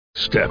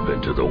Step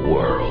into the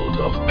world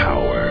of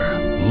power,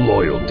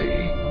 loyalty,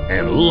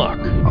 and luck.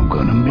 I'm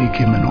gonna make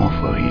him an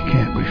offer he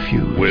can't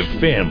refuse. With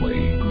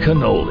family,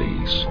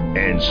 cannolis,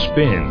 and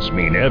spins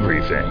mean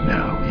everything.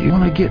 Now, you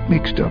wanna get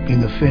mixed up in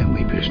the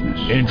family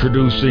business.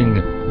 Introducing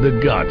The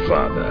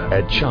Godfather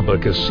at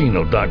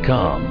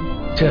ChumbaCasino.com.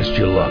 Test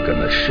your luck in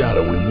the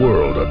shadowy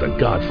world of The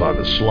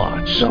Godfather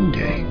slot.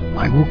 Someday,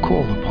 I will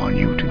call upon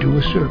you to do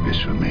a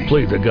service for me.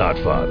 Play The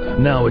Godfather,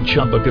 now at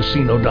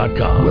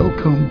ChumbaCasino.com.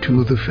 Welcome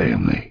to the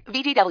family.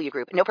 VGW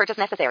Group. No purchase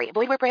necessary.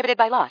 Void where prohibited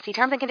by law. See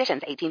terms and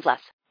conditions. 18+.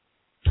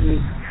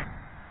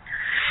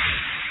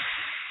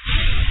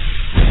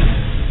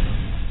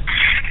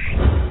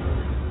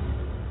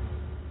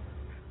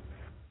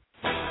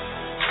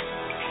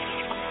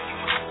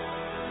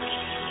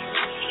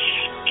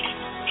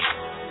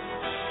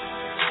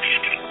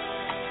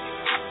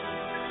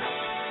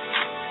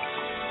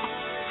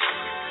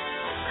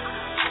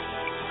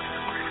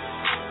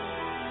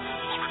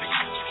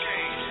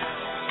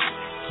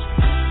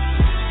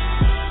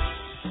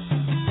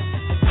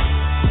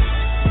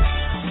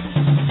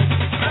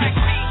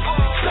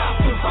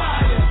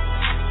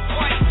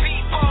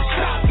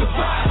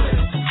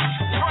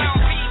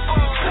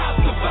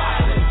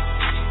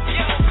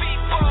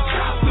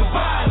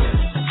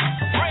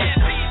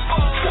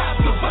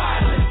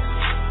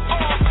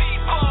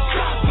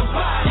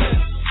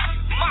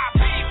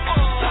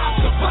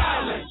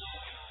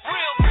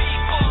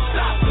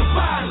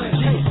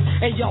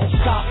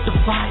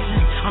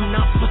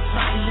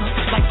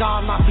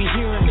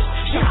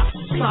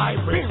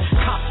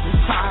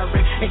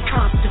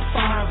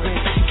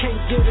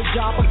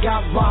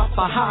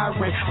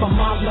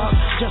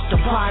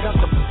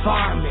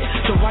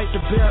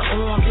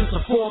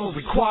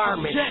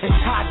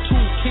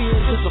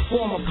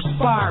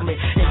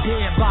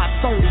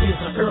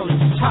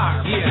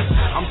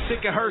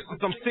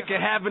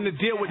 To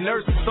deal with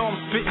nurses, so I'm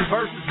spitting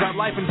verses about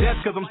life and death,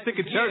 cause I'm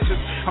sick of churches.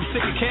 I'm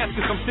sick of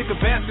caskets, I'm sick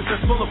of baskets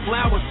that's full of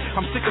flowers.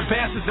 I'm sick of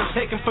bastards that's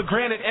taken for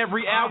granted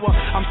every hour.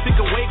 I'm sick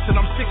of wakes and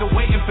I'm sick of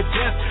waiting for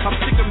death. I'm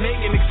sick of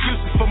making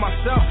excuses for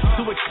myself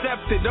to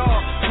accept it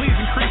all. Please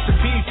increase the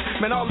peace,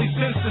 man, all these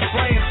senses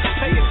playing.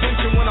 Pay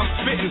attention when I'm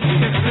spitting.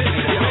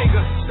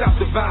 Omega, stop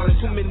the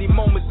violence, too many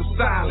moments of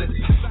silence.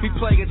 We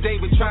playing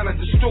David trying to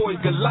destroy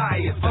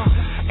Goliath,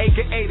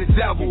 aka the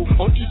devil,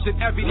 on each and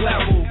every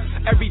level.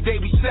 Every day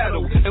we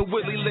settle in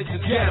Willie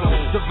Lynch's ghetto.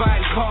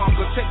 Divine calm,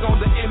 but take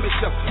on the image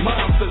of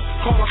monsters.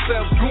 Call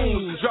ourselves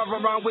goons, drive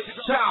around with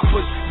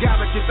choppers.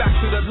 Gotta get back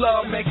to the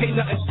love, man, can't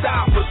nothing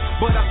stop us.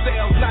 But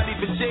ourselves, not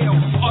even jail,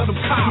 all them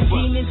coppers.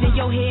 Demons in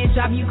your head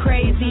drive you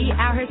crazy.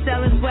 Out here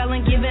selling,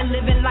 swelling, giving,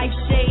 living life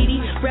shady.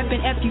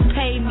 Reppin' F you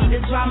pay me,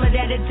 the drama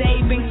that a day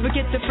brings.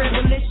 Forget the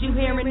frivolous, you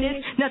hearing this?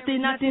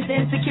 Nothing's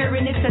insecure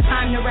and it's the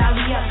time to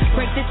rally up.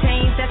 Break the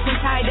chains that's been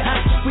tied to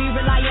us. We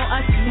rely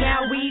on us,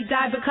 now we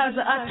die because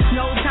of us.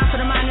 No time for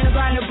the mind and the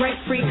grind to break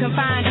free.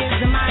 Confined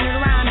is the mind of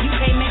the rhyme. You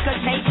can't make us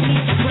take me.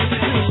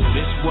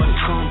 This what it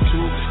come to.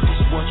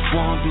 This what you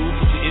wanna do.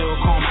 Put the ill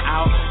karma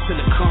out till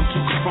it come to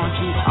confront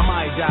you. I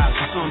might die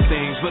for some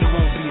things, but it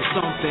won't be a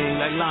something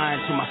like lying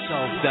to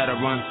myself that I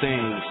run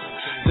things.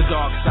 The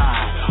dark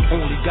side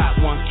only got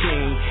one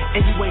king,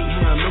 and you ain't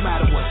him no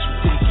matter what you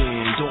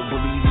thinking. Don't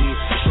believe me?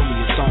 Show me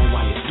your thumb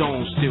while your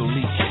dome still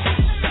leaking.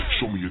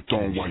 Show me your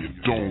thumb while your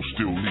dome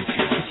still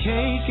leaking. The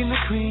cake and the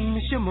cream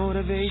is your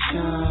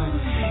motivation.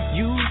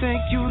 You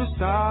think you the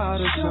star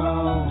of the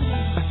show,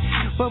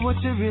 but what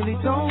you really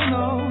don't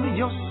know,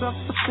 your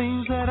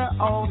self-esteem's at an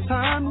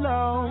all-time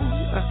low.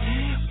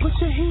 Put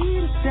your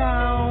heaters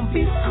down,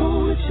 be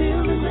cool and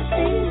chill in the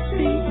AC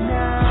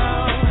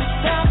now.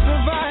 Stop the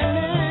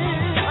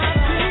violence,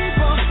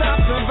 people, stop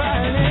the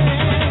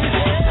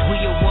violence. We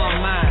are one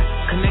mind,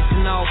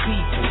 connecting all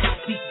people.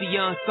 Teach the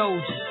young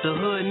soldiers, the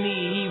hood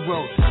need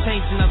heroes.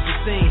 Changing up the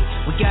scene,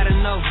 we got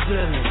enough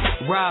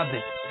villains.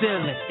 Robbing,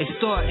 stealing,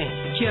 extorting,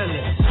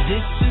 killing.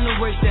 This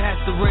generation has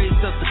to raise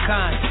up the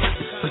conscience.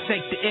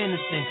 Protect the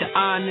innocent, the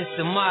honest,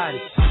 and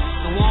modest.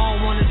 So I don't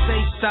wanna say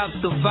stop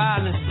the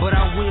violence, but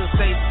I will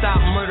say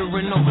stop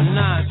murdering over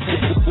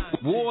nonsense.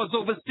 Wars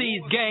overseas,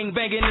 gang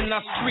banging in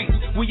our streets.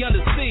 We under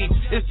siege,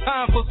 it's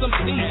time for some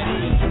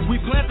peace. We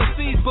plant the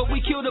seeds, but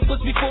we kill the bush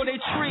before they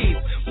trees.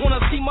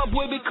 Wanna see my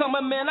boy become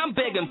a man? I'm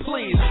begging,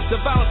 please. The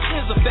violence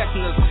is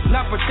affecting us,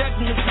 not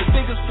protecting us. The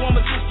biggest form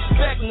of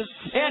disrespecting us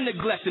and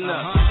neglecting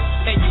us.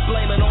 And you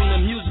blame it on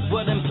the music,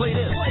 well then play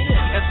this.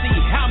 And see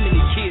how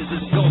many kids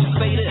is gonna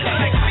say this.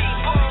 Black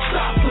people,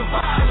 stop the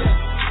violence.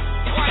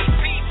 White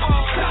people,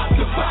 stop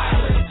the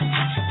violence.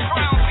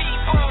 Brown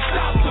people,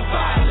 stop the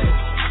violence.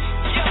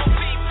 Young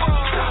people,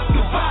 stop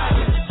the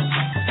violence.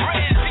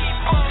 Red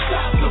people,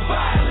 stop the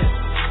violence.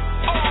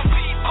 All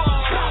people,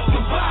 stop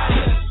the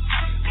violence.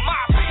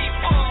 My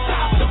people,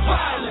 stop the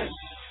violence.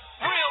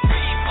 Real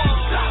people,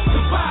 stop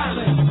the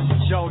violence.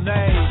 Your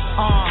name,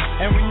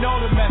 and we know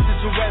the message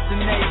will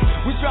resonate.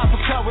 We drop a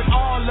cut with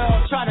all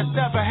love, try to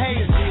sever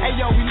hate. Hey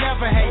yo, we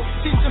never hate.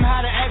 Teach them how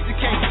to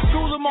educate.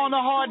 School them on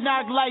a hard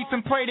knock life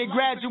and pray they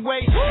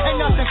graduate. Ain't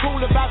nothing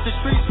cool about the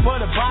streets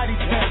but a body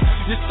temp.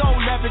 Your soul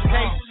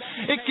levitates.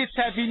 It gets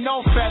heavy,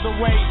 no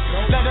featherweight.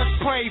 Let us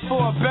pray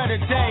for a better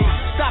day.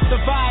 Stop the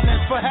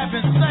violence, for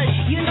heaven's sake.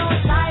 You know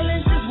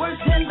silence is worse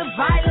than the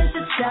violence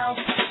itself.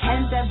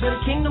 Hands that build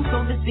a kingdom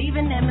so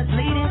deceiving and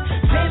misleading.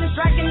 Slavery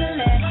striking the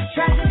land,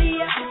 tragedy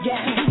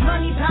again.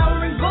 Money, power,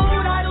 and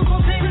gold, idols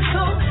won't save the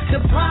soul. The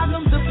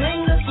problems, the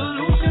pain, the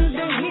solutions,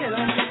 they're here.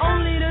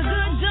 Only the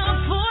good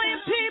done for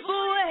your people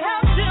will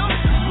help them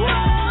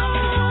grow.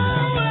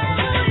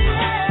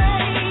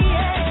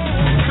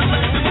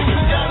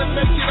 Gotta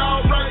make it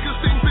all right, 'cause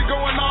things are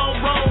going all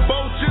wrong.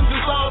 Both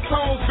genders, all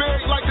tones,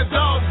 buried like a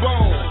dog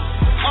bone.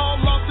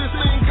 All lost this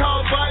thing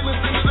called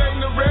violence, and it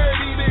ain't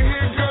already to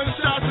hear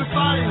gunshots and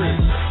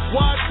sirens.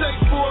 Why take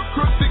for a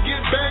crook to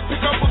get back,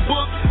 pick up a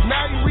book?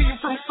 Now you reading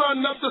from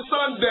sun up to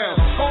sundown.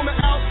 On the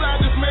outside,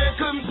 this man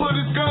couldn't put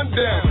his gun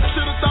down.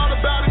 Should've thought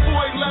about it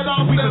before he let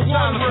off that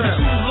one round.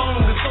 Too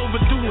long, it's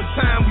overdue in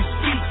time we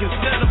speak.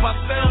 Instead of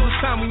ourselves,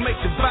 it's time we make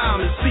the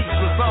violence cease.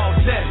 It's all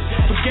dead.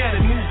 Forget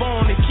it, move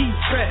on and keep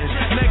treading.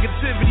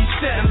 Negativity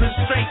shedding, live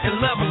straight and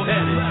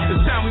level-headed.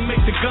 It's time we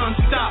make the gun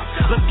stop.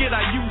 Let's get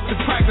our youth to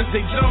practice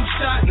they jump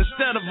shot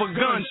instead of a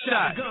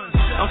gunshot.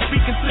 I'm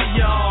speaking to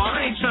y'all,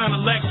 I ain't trying to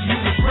lecture you,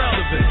 it's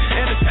relevant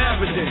and it's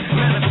evident.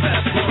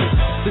 Manifesto.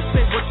 They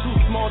say we're too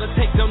small to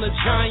take down the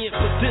giant,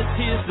 but this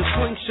here's the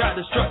slingshot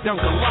that struck down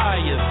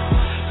Goliath.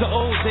 The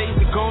old days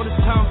are gone,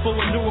 it's time for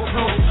a new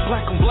approach.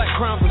 Black on black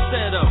crimes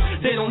instead of,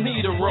 they don't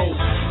need a rope.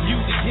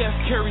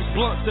 UDF carries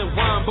blunts and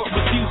wine, but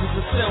refuses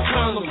to sell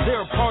condoms,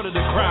 they're a part of the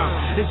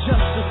crime.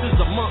 Injustice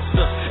is a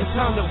monster, it's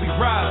time that we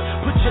ride.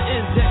 Put your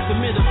index and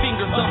middle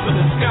fingers up in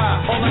the sky.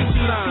 All I see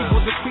is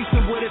people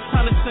decreasing with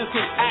intelligence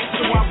and act,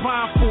 so I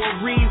rhyme for a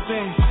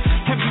reason.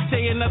 Every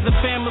day another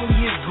family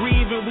is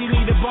grieving. We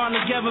need to bond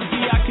together, be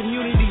our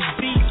community's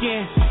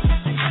beacon.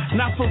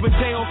 Not for a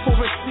day or for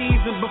a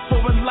season, but for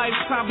a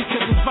lifetime,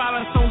 because this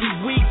violence only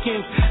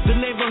weakens the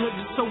neighborhood,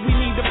 so we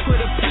need to put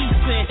a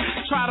peace in.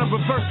 Try to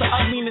reverse the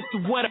ugliness to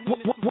what a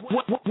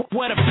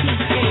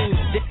peace is.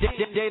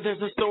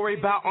 There's a story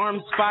about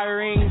arms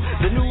firing.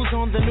 The news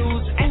on the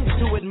news ain't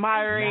too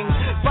admiring.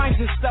 Finds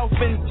itself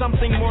in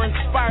something more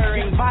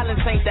inspiring. Violence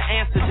ain't the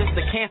answer, just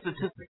a cancer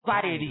to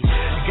society.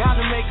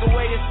 Gotta make a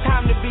way, it's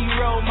time to be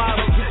role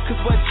models.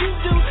 'Cause what you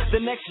do, the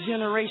next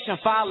generation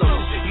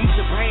follows. Use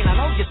your brain, I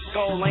know your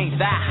skull ain't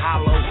that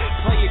hollow.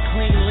 Play a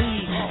clean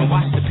lead and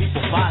watch the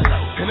people follow.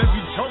 And if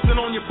you're choking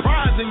on your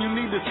pride, then you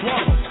need to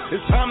swallow.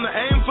 It's time to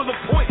aim for the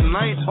point, and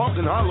I ain't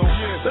talking hollow.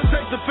 Let's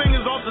take the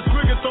fingers off the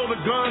trigger, throw the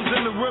guns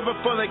in the river,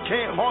 for they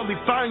can't hardly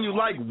find you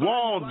like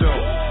Waldo.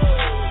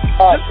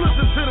 Just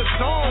listen to the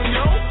song,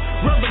 yo.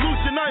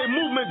 Revolutionary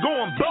movement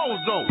going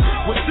bozo.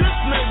 With this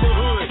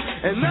neighborhood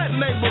and that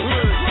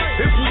neighborhood,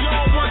 if we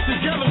all work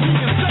together, we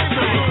can save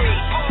the hood.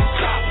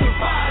 Stop the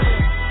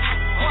violence.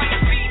 White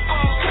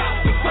people, stop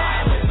the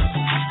violence.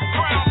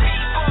 Brown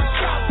people,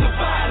 stop the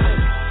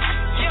violence.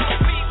 Young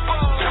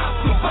people, stop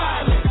the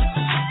violence.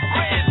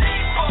 Red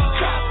people,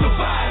 stop the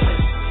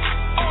violence.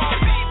 All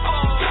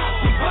people, stop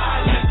the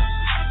violence.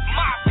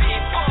 My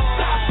people,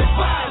 stop the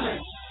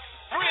violence.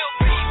 Real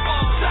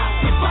people, stop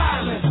the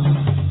violence.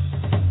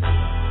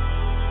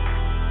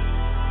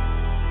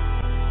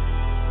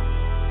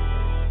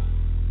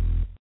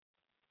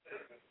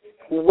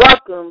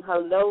 Welcome.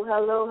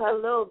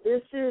 Hello.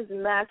 This is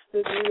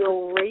Master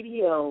Real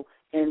Radio,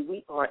 and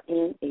we are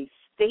in a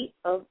state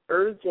of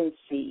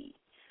urgency.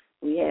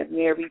 We have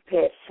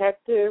Marypat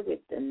Hector with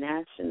the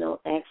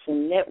National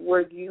Action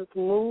Network Youth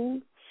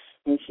Move,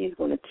 and she's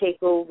going to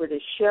take over the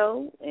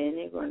show, and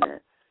they're going to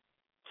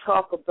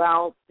talk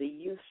about the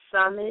Youth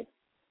Summit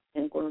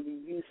and going to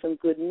review some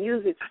good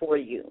music for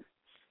you.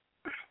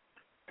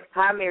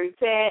 Hi,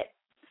 Marypat.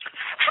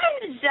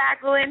 Hi,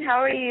 Jacqueline.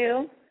 How are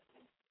you?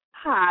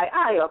 Hi,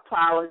 I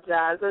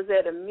apologize. I was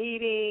at a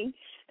meeting,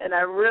 and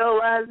I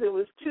realized it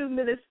was 2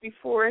 minutes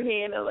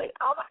beforehand. I'm like,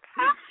 oh, my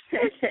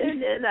gosh.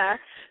 And then I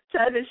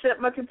tried to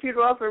shut my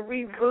computer off and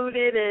reboot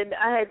it, and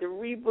I had to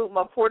reboot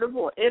my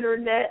portable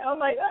internet. I'm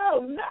like, oh,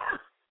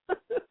 no.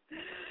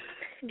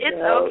 It's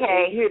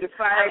okay. You hear the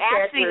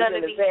firecrackers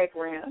in the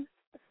background.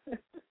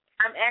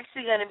 I'm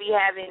actually going to be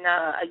having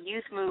a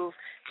Youth Move,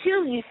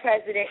 two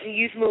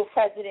Youth Move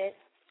presidents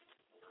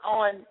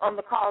on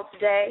the call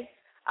today.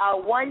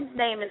 One's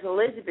name is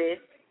Elizabeth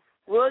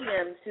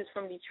Williams, who's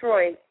from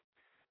Detroit,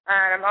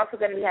 and I'm also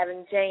going to be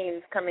having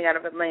James coming out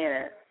of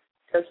Atlanta,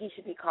 so he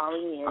should be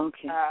calling in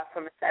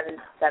from a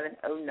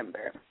 770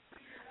 number.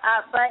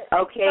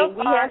 Okay, so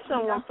we have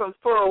someone from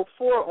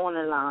 404 on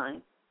the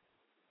line.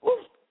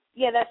 Ooh,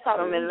 yeah, that's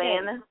probably from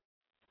Atlanta.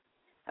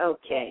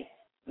 Okay,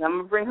 now I'm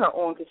going to bring her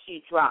on because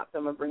she dropped.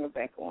 I'm going to bring her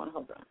back on.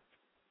 Hold on.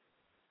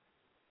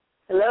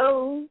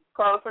 Hello,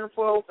 call from the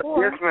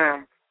 404. Yes,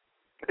 ma'am.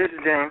 This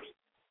is James.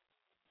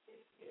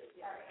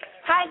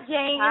 Hi,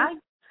 James.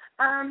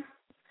 Hi.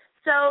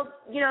 So,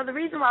 the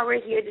reason why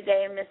we're here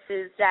today,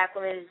 Mrs.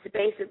 Jacqueline, is to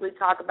basically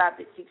talk about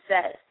the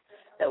success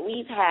that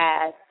we've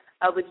had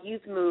with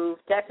Youth Move,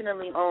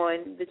 definitely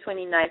on the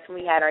 29th when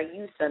we had our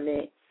Youth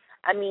Summit.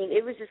 I mean,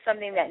 it was just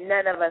something that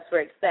none of us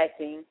were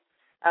expecting.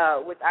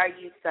 with our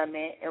youth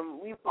summit, and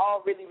we're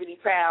all really, really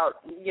proud,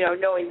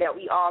 knowing that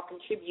we all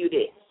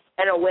contributed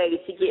in a way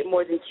to get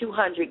more than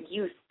 200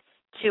 youth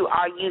to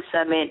our youth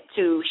summit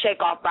to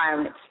shake off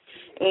violence.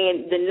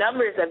 And the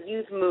numbers of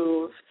Youth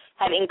Move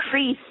have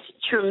increased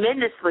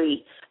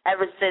tremendously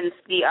ever since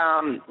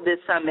the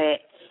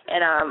summit.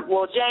 And,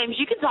 James,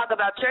 you can talk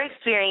about your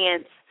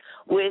experience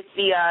with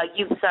the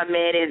Youth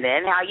Summit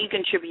and how you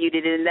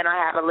contributed, and then I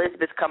have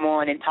Elizabeth come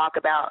on and talk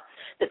about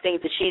the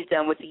things that she's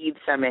done with the Youth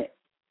Summit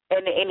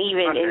and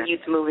even in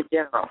Youth Move in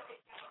general.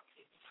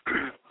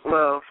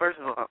 Well, first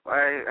of all,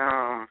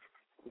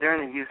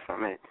 during the Youth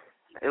Summit,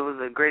 it was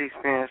a great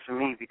experience for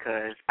me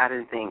because I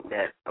didn't think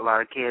that a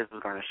lot of kids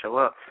was going to show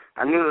up.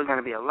 I knew it was going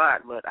to be a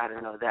lot, but I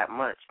didn't know that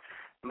much.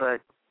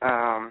 But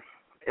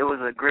it was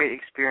a great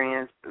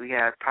experience. We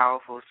had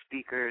powerful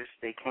speakers.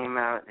 They came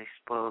out, they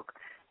spoke.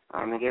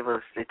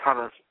 They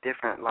taught us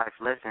different life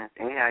lessons,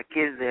 and we had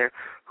kids there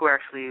who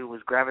actually was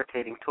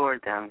gravitating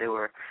toward them. They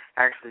were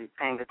actually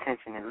paying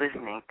attention and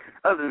listening,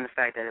 other than the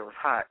fact that it was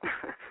hot.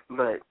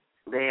 But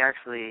they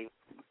actually,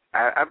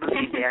 I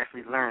believe they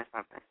actually learned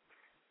something.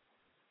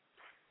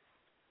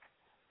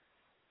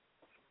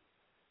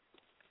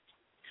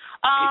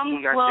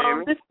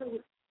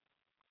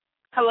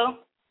 Hello?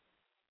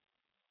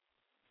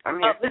 I'm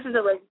here. This is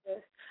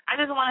Elizabeth. I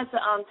just wanted to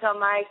tell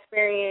my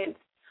experience.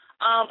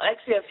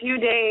 Actually, a few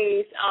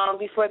days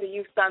before the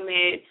Youth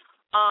Summit,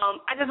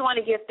 I just want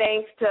to give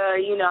thanks to,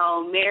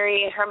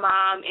 Mary and her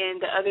mom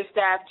and the other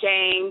staff,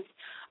 James.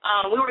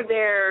 We were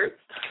there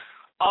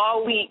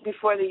all week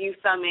before the Youth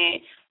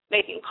Summit,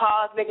 making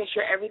calls, making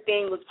sure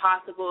everything was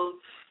possible.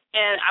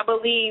 And I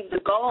believe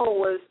the goal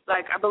was,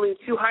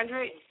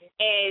 200.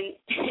 And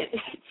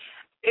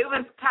it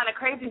was kind of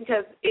crazy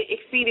because it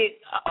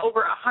exceeded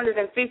over 150,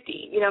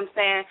 you know what I'm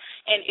saying?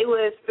 And it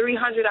was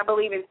 300, I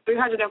believe, and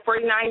 349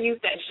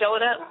 youth that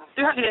showed up,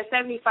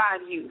 375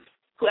 youth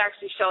who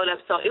actually showed up.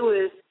 So it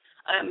was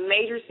a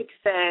major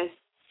success,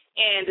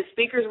 and the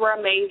speakers were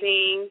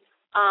amazing.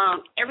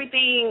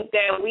 Everything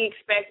that we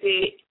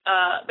expected,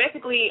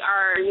 basically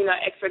our,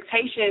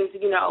 expectations,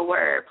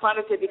 were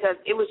plummeted because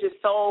it was just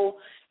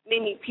so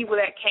many people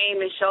that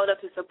came and showed up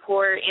to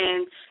support,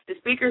 and the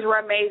speakers were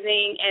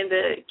amazing, and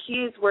the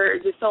kids were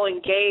just so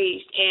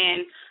engaged,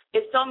 and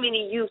it's so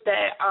many youth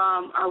that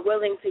are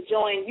willing to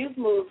join Youth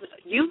Move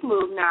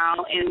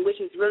now, and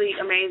which is really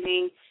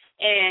amazing,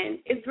 and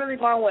it's really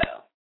going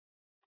well.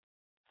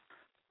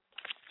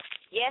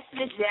 Yes,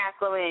 Ms.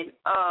 Jacqueline.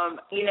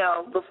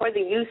 Before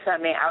the Youth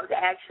Summit, I was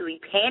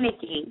actually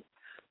panicking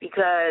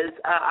because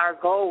our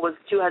goal was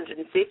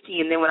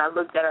 250, and then when I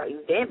looked at our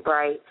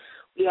Eventbrite,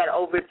 we had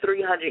over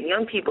 300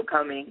 young people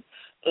coming,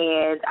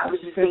 and I was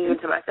just thinking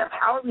to myself,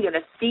 how are we going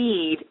to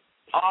feed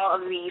all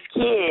of these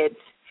kids?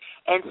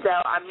 And so,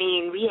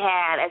 we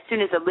had, as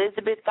soon as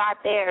Elizabeth got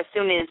there, as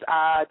soon as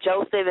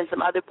Joseph and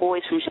some other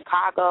boys from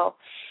Chicago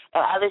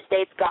and other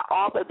states got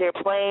off of their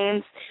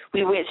planes,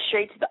 we went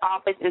straight to the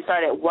office and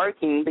started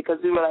working because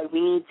we were like,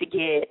 we need to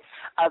get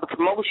the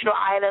promotional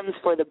items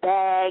for the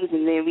bags,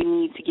 and then we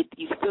need to get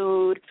these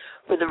food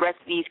for the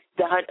rest of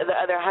the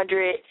other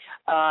 100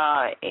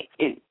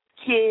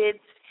 kids.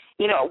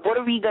 What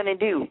are we going to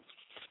do?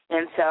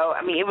 And so,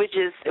 it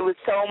was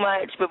so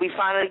much, but we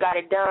finally got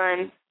it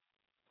done.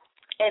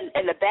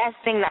 And the best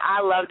thing that I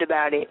loved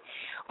about it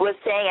was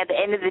saying at the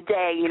end of the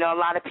day, a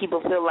lot of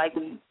people feel like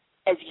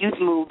as Youth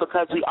Move,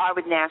 because we are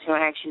with National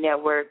Action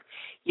Network,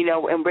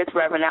 and with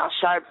Reverend Al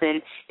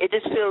Sharpton, it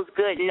just feels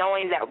good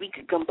knowing that we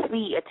could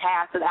complete a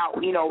task without,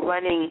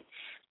 running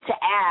to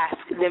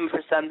ask them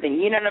for something.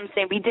 You know what I'm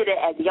saying? We did it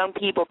as young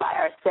people by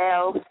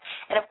ourselves.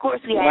 And, of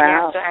course, we had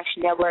National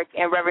Action Network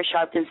and Reverend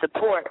Sharpton's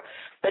support.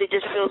 But it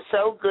just feels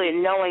so good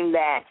knowing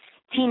that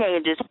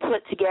teenagers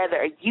put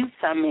together a youth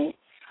summit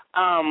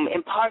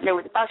and partner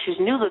with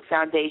Usher's New Look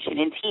Foundation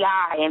and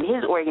T.I. and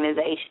his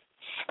organization.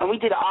 And we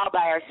did it all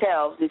by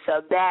ourselves. And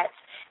so that's,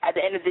 at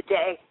the end of the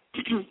day,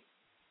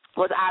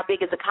 was our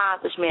biggest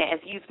accomplishment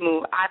as Youth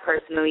Move, I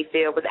personally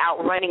feel,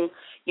 without running,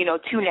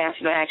 to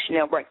National Action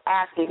Network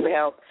asking for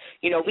help.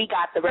 We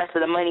got the rest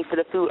of the money for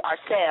the food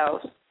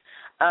ourselves,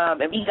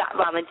 and we got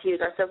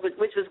volunteers ourselves,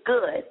 which was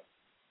good.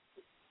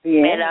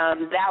 Yeah.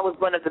 And that was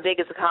one of the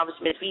biggest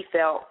accomplishments we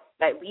felt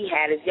that we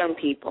had as young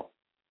people.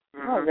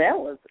 Oh, that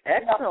was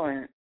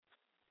excellent.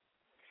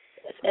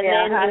 And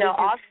then,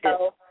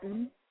 also,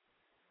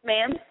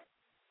 ma'am?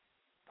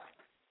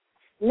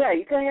 Yeah,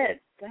 you go ahead.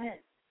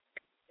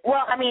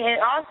 Well, and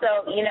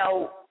also,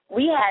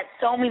 we had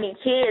so many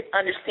kids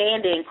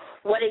understanding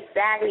what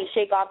exactly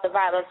Shake Off the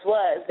Violence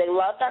was. They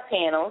loved our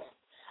panels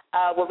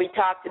where we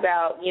talked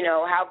about,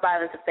 how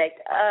violence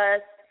affects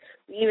us.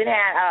 We even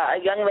had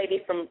a young lady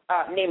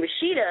named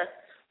Rashida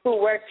who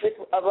works with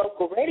a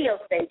local radio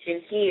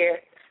station here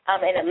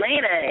in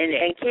Atlanta,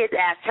 and kids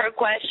asked her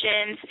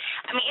questions.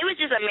 It was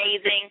just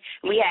amazing.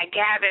 We had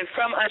Gavin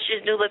from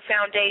Usher's New Look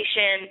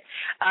Foundation.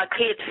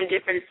 Kids from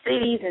different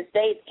cities and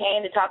states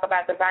came to talk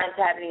about the violence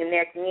happening in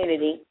their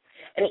community.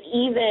 And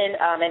even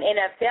an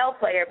NFL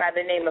player by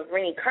the name of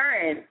Rennie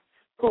Curran,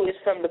 who is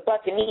from the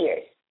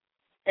Buccaneers.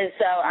 And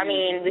so, I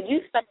mean, the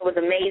youth summit was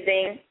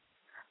amazing.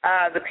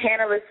 The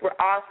panelists were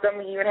awesome.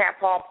 We even had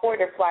Paul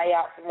Porter fly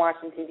out from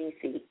Washington,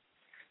 D.C.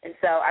 And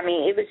so, I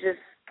mean, it was just,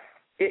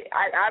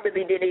 I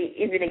really didn't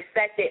even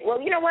expect it.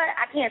 Well, you know what?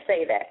 I can't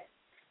say that.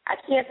 I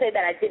can't say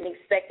that I didn't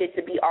expect it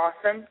to be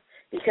awesome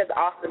because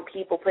awesome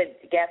people put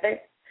it together,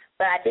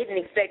 but I didn't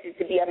expect it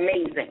to be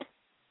amazing.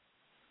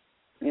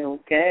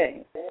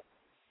 Okay.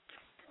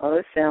 Oh,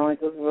 this sounds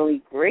like it was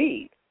really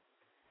great.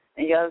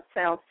 And y'all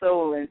sound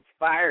so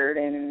inspired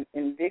and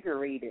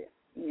invigorated,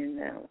 you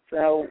know.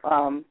 So,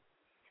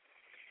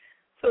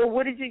 so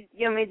what did you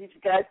did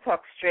you guys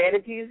talk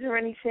strategies or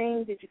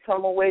anything? Did you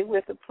come away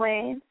with a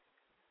plan?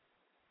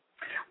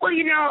 Well,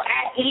 you know,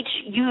 at each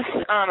youth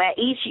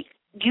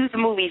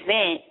move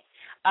event,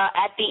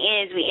 at the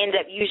end we end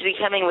up usually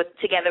coming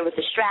together with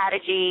a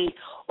strategy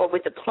or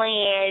with a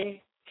plan.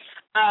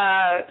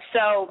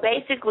 So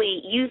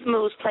basically, Youth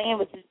Move's plan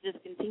was to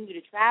just continue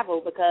to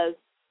travel because,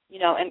 you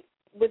know, and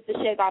with the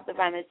Shake Off the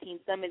Violence Teen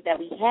Summit that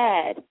we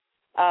had,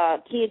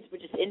 kids were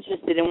just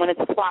interested and wanted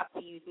to flock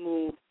to Youth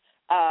Move,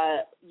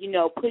 you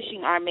know,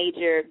 pushing our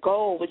major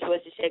goal, which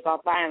was to shake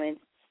off violence.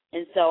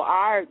 And so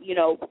our, you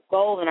know,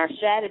 goal and our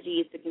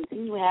strategy is to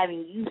continue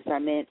having youth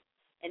summits,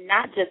 and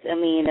not just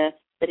Atlanta,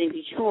 but in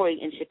Detroit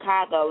and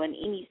Chicago and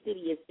any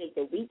city and state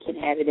that we can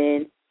have it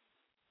in,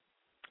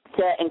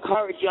 to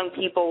encourage young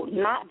people,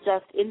 not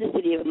just in the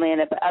city of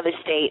Atlanta, but other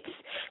states,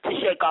 to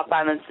shake off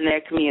violence in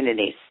their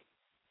communities.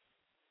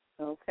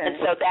 Okay. And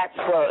so that's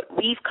what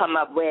we've come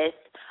up with.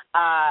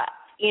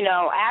 You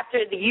know,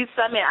 after the youth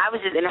summit, I was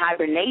just in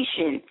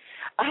hibernation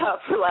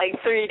for like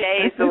 3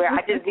 days, where I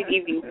just didn't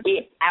even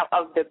get out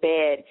of the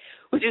bed,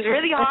 which is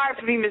really hard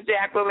for me, Ms.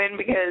 Jacqueline,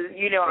 because,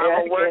 you know,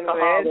 I'm a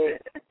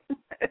workaholic.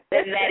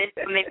 And that is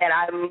something that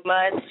I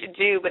must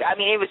do. But, I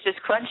mean, it was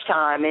just crunch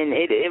time, and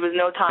it was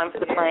no time for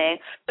the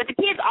playing. But the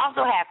kids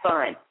also had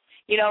fun.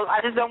 You know,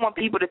 I just don't want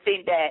people to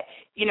think that,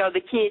 you know,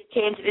 the kids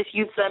came to this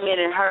youth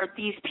summit and heard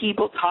these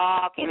people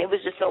talk, and it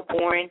was just so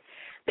boring.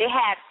 They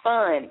had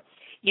fun.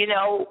 You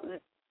know,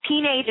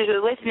 teenagers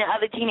were listening to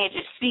other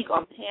teenagers speak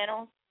on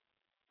panels.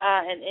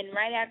 And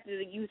right after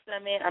the youth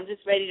summit, I'm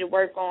just ready to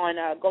work on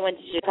going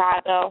to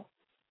Chicago,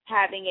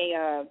 having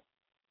a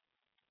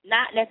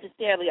not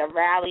necessarily a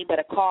rally, but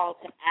a call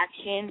to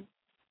action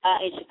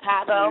in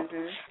Chicago.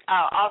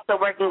 Also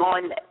working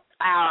on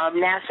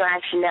National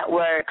Action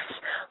Network's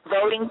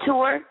voting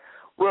tour,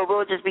 where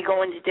we'll just be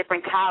going to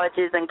different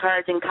colleges,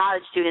 encouraging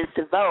college students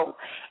to vote.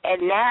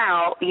 And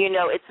now, you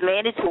know, it's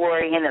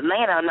mandatory in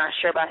Atlanta, I'm not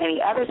sure about any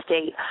other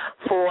state,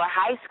 for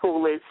high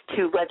schoolers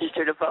to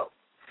register to vote.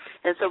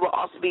 And so we'll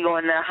also be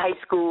going to high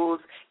schools,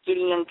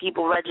 getting young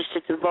people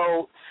registered to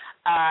vote.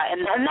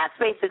 And that's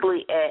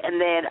basically it. And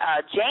then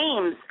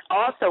James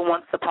also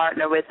wants to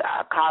partner with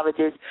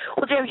colleges.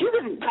 Well, James, you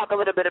can talk a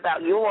little bit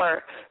about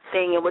your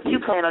thing and what you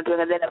plan on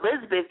doing, and then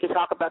Elizabeth can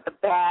talk about the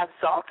bath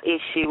salt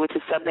issue, which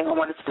is something I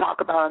wanted to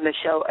talk about on the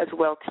show as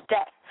well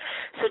today.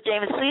 So,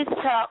 James, please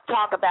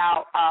talk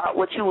about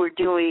what you were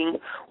doing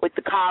with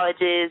the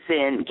colleges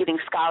and getting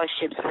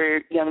scholarships for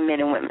young men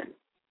and women.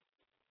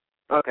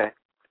 Okay.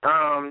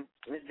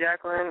 Ms.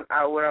 Jacqueline,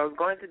 what I was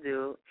going to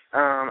do,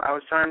 I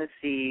was trying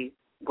to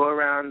go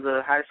around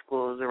the high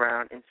schools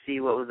around and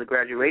see what was the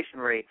graduation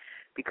rate,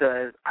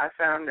 because I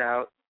found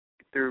out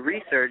through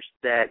research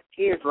that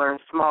kids learn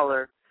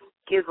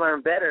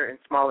better in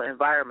smaller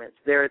environments.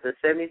 There is a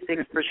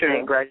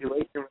 76% graduation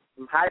rate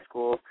from high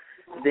school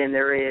than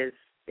there is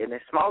in a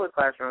smaller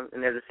classroom,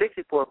 and there's a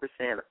 64%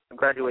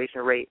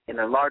 graduation rate in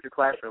a larger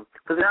classroom.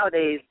 Because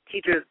nowadays,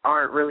 teachers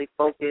aren't really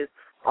focused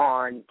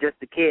on just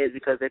the kids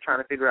because they're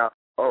trying to figure out,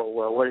 oh,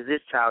 well, what is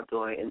this child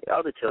doing and the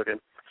other children?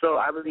 So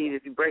I believe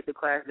if you break the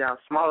class down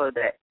smaller,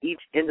 that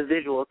each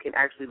individual can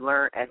actually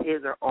learn at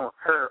his or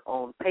her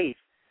own pace.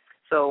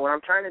 So what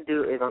I'm trying to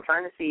do is I'm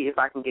trying to see if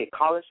I can get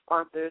college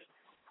sponsors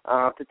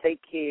to take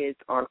kids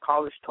on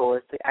college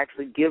tours to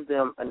actually give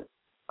them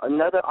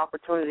another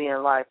opportunity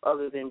in life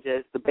other than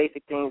just the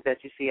basic things that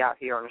you see out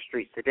here on the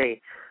streets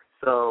today.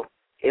 So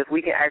if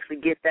we can actually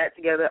get that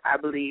together, I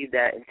believe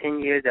that in 10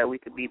 years that we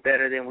could be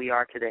better than we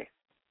are today.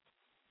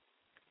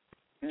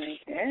 Okay.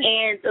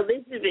 And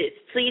Elizabeth,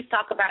 please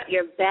talk about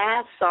your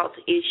bath salt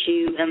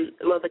issue and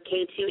the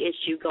K2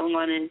 issue going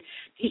on in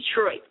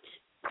Detroit.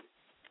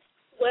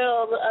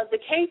 Well, the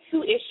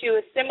K2 issue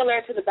is similar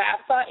to the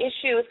bath salt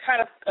issue. It's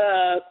kind of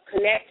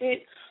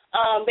connected.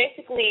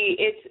 Basically,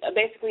 it's a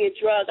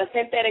drug, a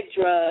synthetic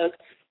drug.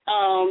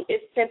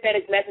 It's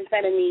synthetic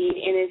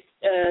methamphetamine, and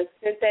it's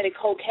synthetic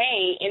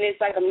cocaine, and it's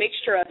like a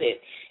mixture of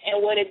it.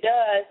 And what it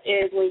does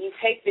is when you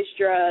take this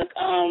drug,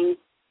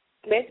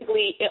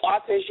 basically it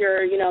alters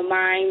your,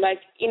 mind like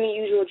any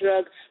usual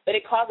drug, but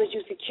it causes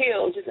you to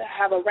kill, just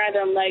have a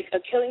random, a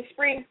killing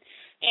spree.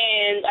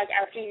 And,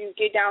 after you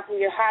get down from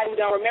your high, you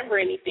don't remember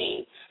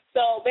anything.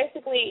 So,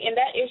 basically, in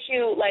that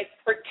issue,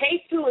 for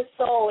K2 is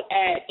sold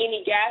at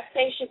any gas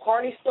station,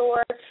 corner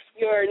store.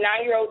 Your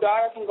 9-year-old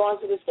daughter can go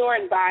into the store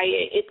and buy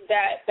it. It's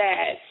that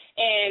bad.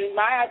 And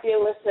my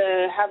idea was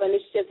to have an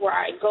initiative where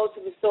I go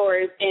to the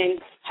stores and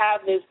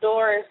have the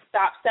stores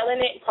stop selling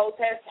it,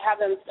 protest,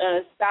 have them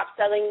stop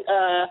selling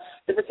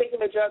the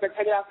particular drug or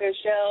take it off their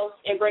shelves,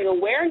 and bring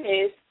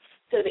awareness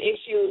to the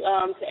issue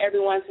to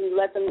everyone to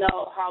let them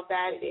know how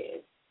bad it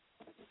is.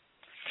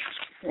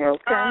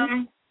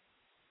 Okay.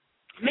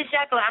 Ms.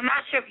 Jacqueline, I'm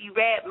not sure if you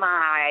read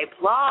my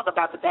blog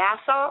about the bath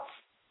salts.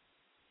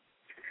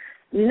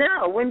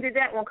 No, when did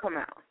that one come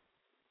out?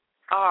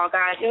 Oh,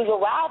 gosh, it was a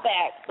while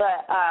back,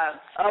 but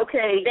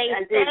okay,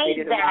 I did read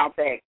it a while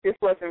back. This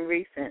wasn't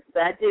recent,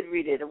 but I did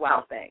read it a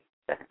while back.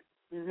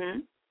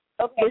 Mhm.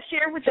 Okay. Well,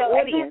 share with the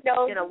audience.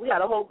 You know, we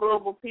got a whole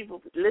global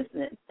people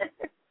listening.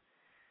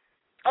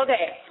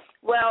 Okay.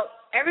 Well,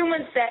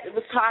 everyone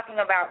was talking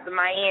about the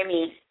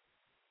Miami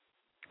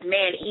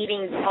man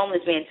eating the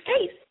homeless man's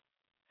face.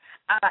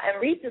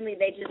 And recently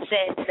they just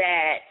said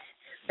that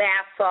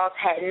bath salts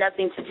had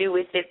nothing to do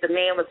with if the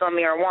man was on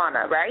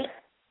marijuana, right?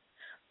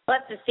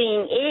 But the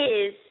thing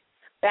is,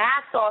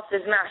 bath salts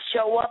does not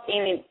show up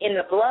in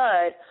the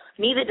blood,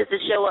 neither does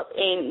it show up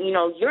in,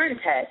 urine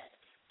tests.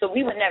 So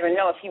we would never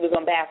know if he was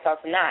on bath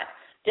salts or not.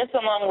 Just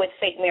along with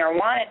fake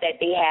marijuana that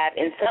they have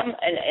in some,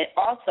 and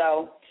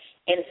also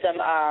in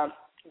some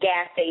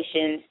gas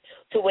stations,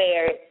 to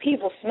where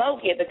people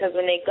smoke it because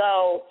when they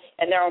go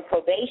and they're on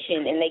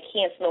probation and they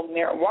can't smoke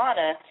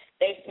marijuana,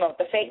 they smoke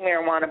the fake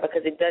marijuana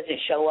because it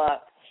doesn't show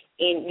up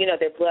in,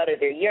 their blood or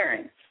their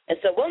urine. And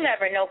so we'll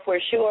never know for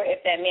sure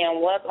if that man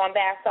was on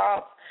bath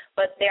salts,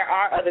 but there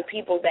are other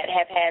people that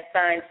have had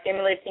signs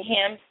similar to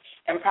him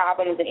and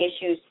problems and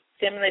issues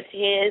similar to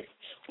his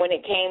when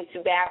it came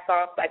to bath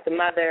salts, like the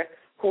mother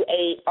who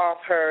ate off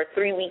her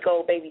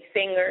 3-week-old baby's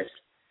fingers,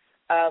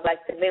 like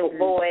the little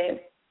boy,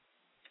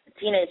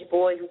 teenage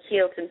boy who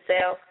killed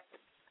himself,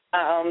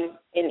 and,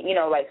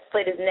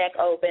 split his neck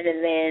open,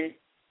 and then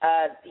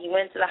he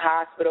went to the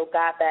hospital,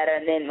 got better,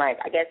 and then,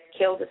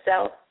 killed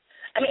himself.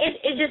 I mean,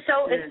 it's just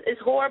so,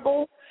 it's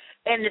horrible.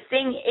 And the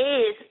thing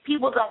is,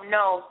 people don't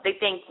know. They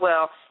think,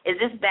 well, is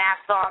this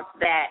bath salts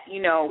that,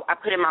 I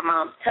put in my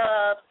mom's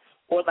tub,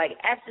 or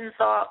Epsom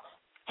salts?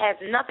 Has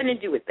nothing to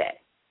do with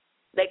that.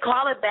 They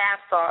call it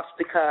bath salts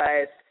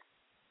because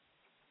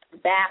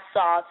bath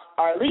salts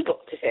are legal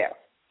to sell.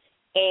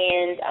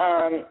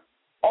 And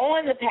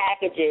on the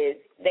packages,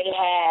 they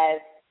have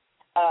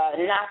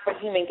not for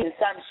human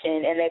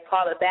consumption, and they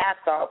call it bath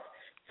salts.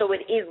 So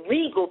it is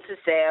legal to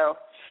sell,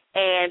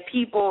 and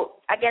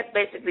people, I guess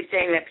basically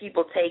saying that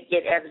people take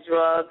it as a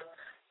drug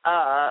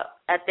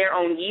at their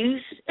own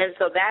use, and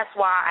so that's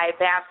why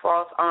bath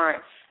salts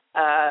aren't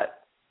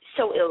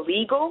so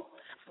illegal.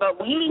 But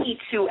we need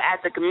to, as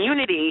a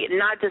community,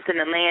 not just in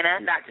Atlanta,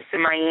 not just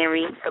in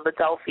Miami,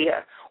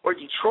 Philadelphia, or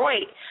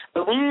Detroit,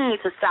 but we need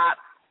to stop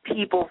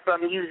people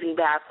from using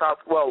bath salts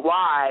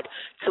worldwide,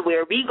 to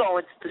where we go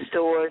into the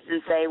stores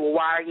and say, well,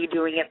 why are you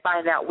doing it?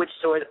 Find out which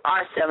stores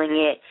are selling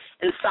it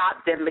and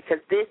stop them, because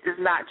this is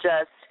not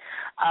just,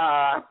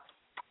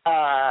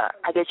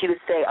 I guess you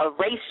would say, a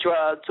race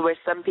drug, to where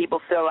some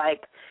people feel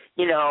like,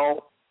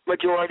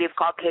 majority of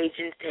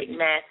Caucasians take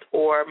meth,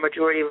 or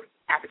majority of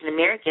African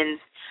Americans,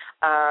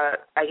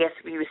 I guess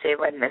we would say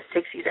in the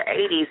 60s or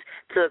 80s,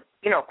 to,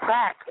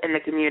 crack in the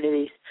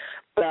communities.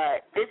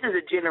 But this is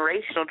a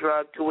generational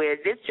drug, to where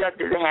this drug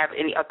doesn't have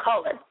a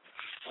color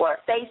or a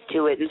face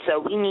to it, and so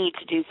we need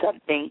to do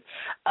something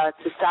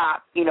to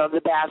stop,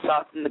 the bath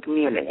salts in the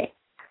community.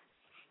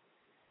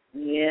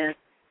 Yeah.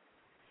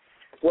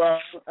 Well,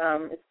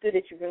 it's good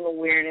that you bring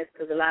awareness,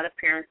 because a lot of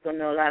parents don't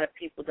know, a lot of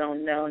people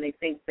don't know, and they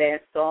think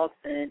bath salts,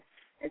 and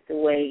it's the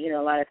way,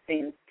 a lot of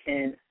things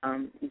can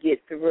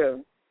get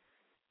through.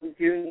 We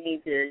do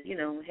need to,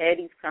 have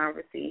these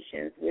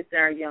conversations with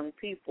our young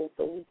people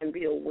so we can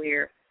be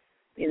aware,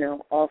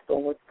 also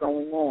what's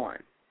going on.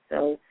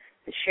 So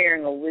the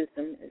sharing of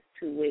wisdom is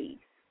two ways.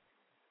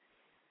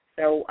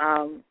 So,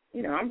 I'm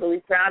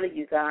really proud of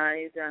you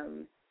guys.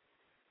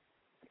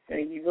 So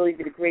you really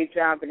did a great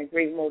job and a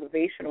great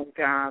motivational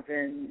job,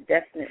 and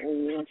definitely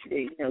we want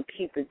you to,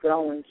 keep it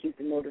going, keep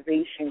the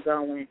motivation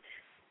going,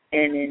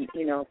 and then,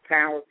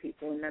 empower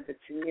people in other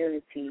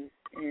communities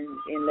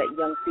and let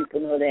young people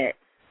know that,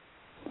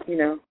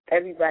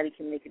 everybody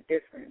can make a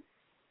difference.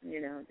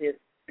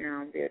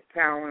 There's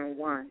power in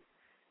one,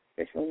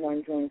 especially when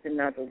one joins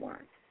another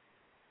one.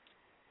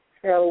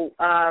 So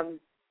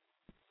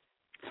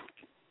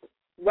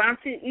why don't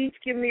you each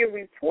give me a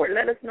report?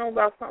 Let us know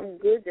about something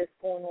good that's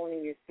going on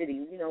in your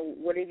city.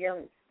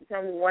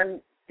 Tell me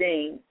one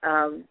thing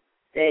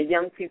that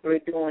young people are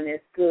doing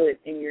that's good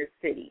in your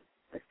city.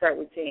 Let's start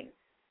with James.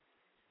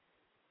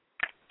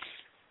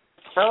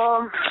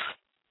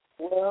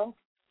 Well,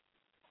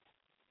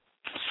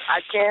 I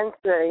can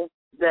say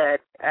that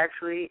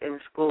actually in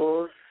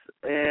schools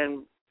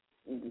and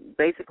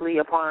basically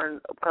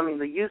upon upcoming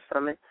the youth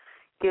summit,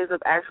 kids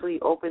have actually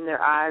opened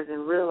their eyes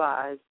and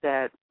realized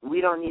that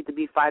we don't need to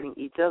be fighting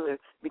each other,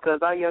 because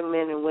our young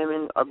men and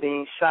women are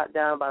being shot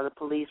down by the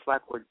police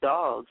like we're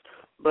dogs.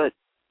 But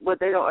what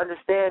they don't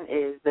understand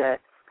is that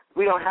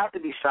we don't have to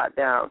be shot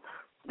down.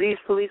 These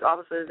police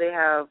officers, they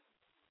have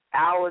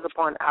hours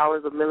upon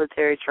hours of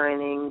military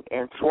training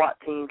and SWAT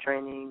team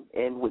training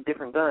and with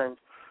different guns.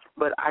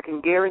 but I can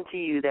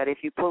guarantee you that if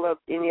you pull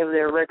up any of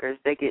their records,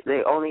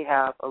 they only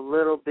have a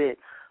little bit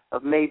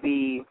of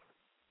maybe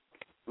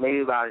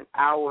about an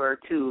hour or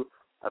two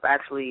of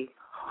actually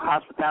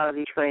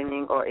hospitality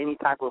training or any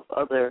type of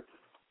other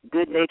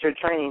good-natured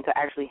training to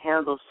actually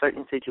handle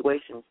certain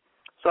situations.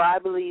 So I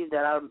believe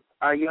that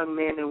our young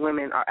men and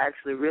women are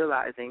actually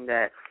realizing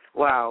that,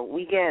 wow,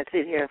 we can't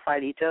sit here and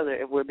fight each other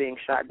if we're being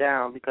shot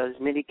down, because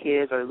many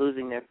kids are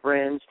losing their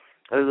friends,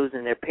 are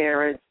losing their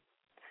parents.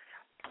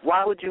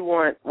 Why would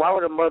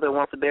a mother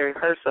want to bury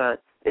her son?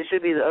 It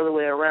should be the other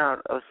way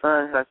around. A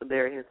son has to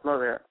bury his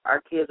mother.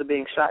 Our kids are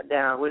being shot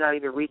down. We're not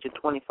even reaching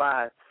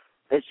 25.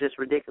 It's just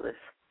ridiculous.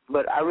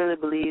 But I really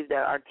believe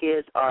that our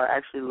kids are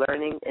actually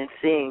learning and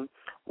seeing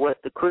what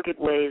the crooked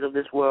ways of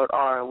this world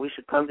are, and we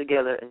should come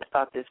together and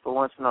stop this for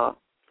once and all.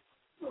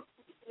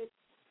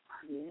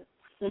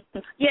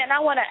 Yeah, and I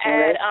want to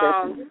add,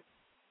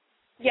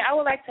 I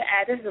would like to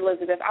add, this is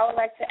Elizabeth, I would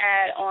like to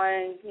add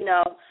on,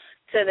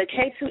 to the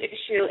K2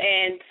 issue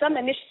and some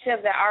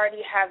initiatives that already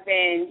have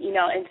been,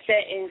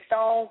 set in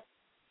stone.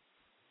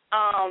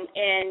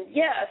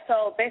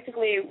 So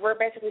basically, we're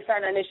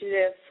starting an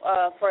initiative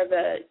for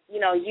the,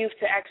 youth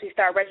to actually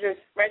start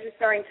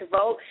registering to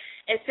vote.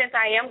 And since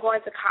I am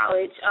going to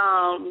college,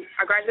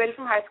 I graduated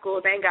from high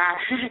school, thank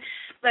God.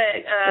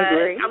 But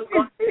I'm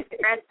going to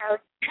Grand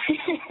Valley.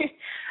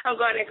 I'm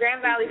going to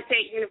Grand Valley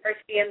State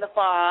University in the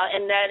fall,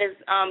 and that is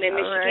in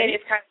Michigan. Right.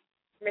 It's kind of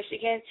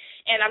Michigan,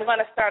 and I'm going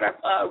to start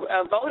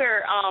a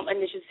voter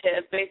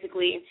initiative,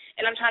 basically,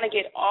 and I'm trying to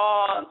get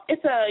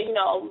it's a,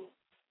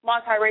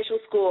 multiracial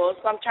school,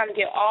 so I'm trying to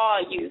get all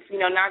youth,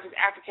 not just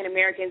African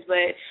Americans,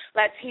 but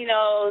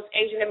Latinos,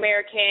 Asian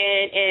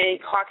American,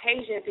 and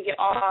Caucasian, to get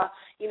all,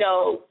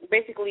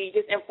 basically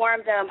just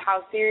inform them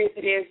how serious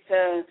it is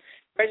to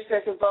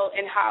register to vote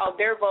and how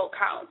their vote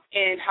counts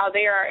and how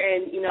they are,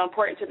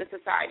 important to the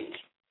society.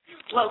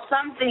 Well,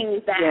 some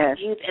things that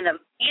youth in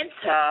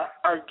Atlanta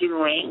are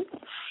doing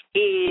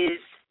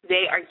is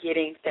they are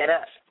getting fed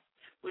up,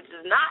 which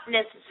is not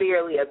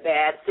necessarily a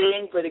bad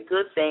thing, but a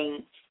good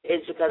thing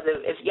is because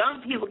if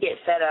young people get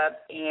fed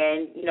up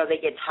and,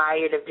 they get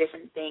tired of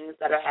different things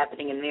that are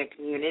happening in their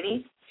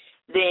communities,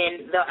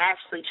 then they'll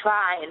actually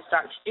try and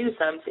start to do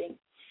something,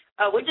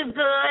 which is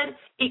good.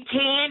 It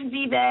can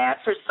be bad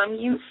for some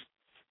youth,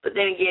 but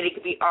then again, it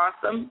could be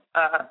awesome.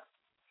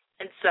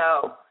 And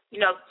so,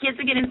 kids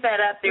are getting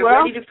fed up. They're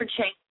ready for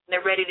change.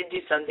 They're ready to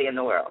do something in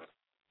the world.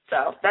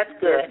 So that's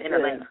good in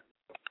Atlanta.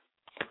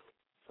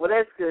 Well,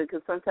 that's good,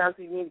 because sometimes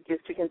we need to get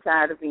sick and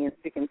tired of being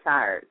sick and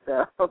tired.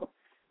 So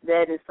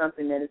that is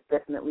something that is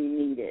definitely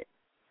needed.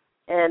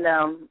 And,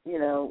 we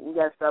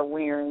got to start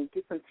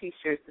get some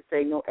T-shirts to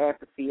say no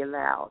apathy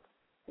allowed.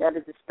 Got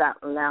to just stop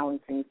allowing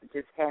things to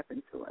just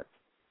happen to us.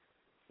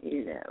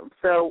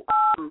 So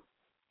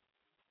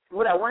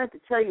what I wanted to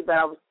tell you about,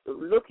 I was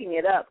looking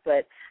it up,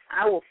 but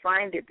I will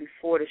find it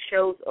before the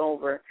show's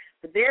over.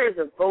 But there is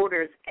a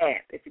voters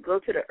app. If you go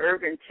to the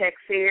Urban Tech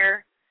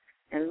Fair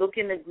and look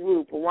in the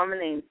group, a woman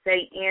named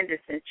Faye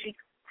Anderson, she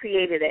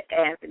created an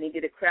app, and they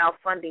did a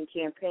crowdfunding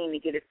campaign to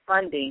get it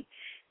funding.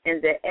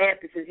 And the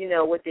app, because,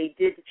 what they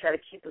did to try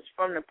to keep us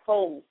from the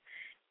polls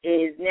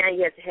is now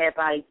you have to have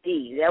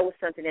ID. That was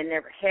something that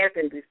never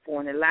happened before,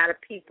 and a lot of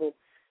people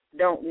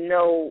don't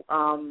know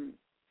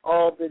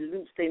all the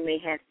loops they may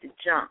have to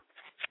jump.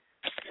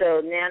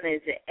 So now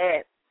there's an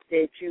app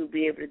that you'll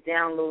be able to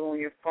download on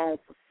your phone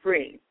for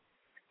free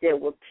that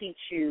will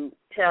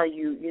tell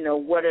you,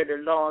 what are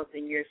the laws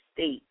in your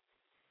state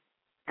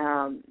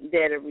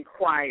that are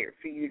required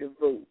for you to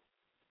vote,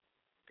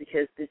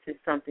 because this is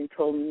something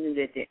totally new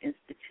that they're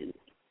instituting.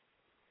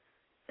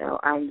 So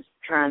I'm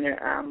trying to,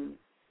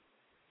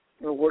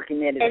 we're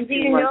working at it. And do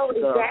you know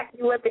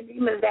exactly what the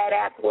name of that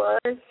app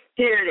was?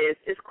 Here it is.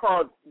 It's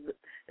called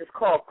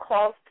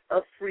Cost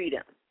of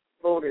Freedom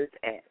Voters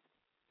App.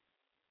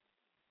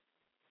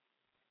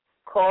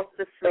 Cost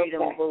of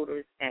Freedom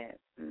Voters App.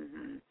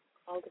 Mm-hmm.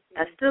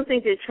 I still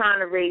think they're trying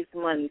to raise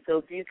money. So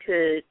if you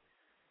could,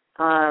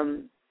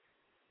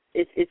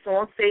 it's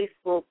on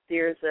Facebook.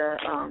 There's a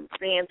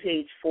fan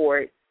page for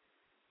it.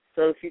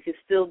 So if you could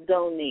still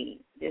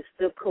donate, they're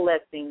still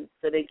collecting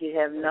so they can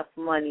have enough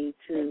money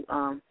to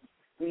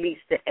release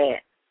the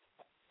app.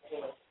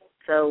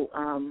 So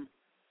and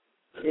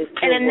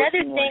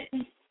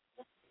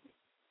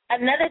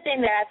another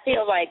thing that I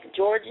feel like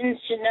Georgians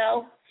should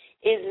know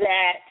is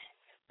that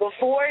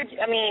before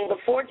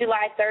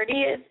July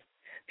 30th,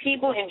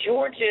 people in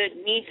Georgia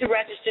need to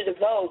register to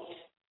vote,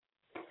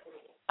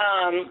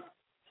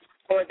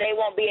 or they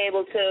won't be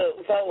able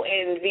to vote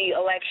in the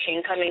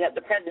election coming up,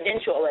 the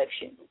presidential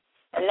election.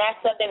 And that's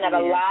something that a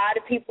lot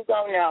of people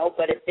don't know.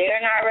 But if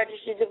they're not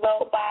registered to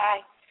vote by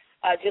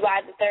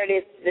July the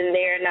 30th, then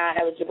they're not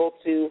eligible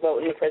to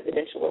vote in the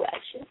presidential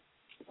election.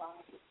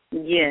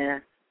 Yeah.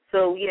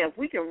 So, if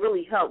we can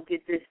really help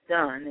get this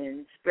done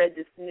and spread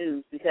this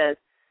news, because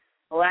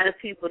a lot of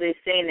people, they're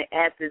saying the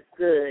app is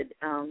good,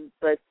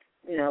 but,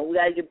 we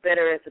got to get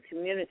better as a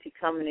community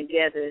coming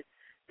together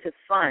to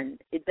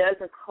fund. It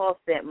doesn't cost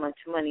that much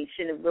money. It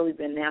shouldn't have really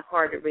been that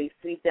hard to raise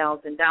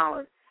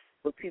 $3,000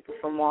 with people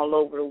from all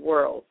over the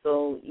world.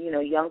 So,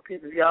 young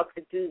people, if y'all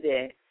could do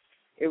that,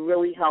 it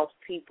really helps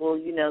people.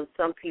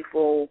 Some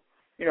people,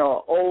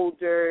 are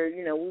older.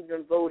 We've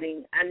been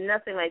voting.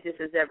 Nothing like this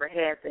has ever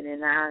happened,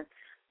 and I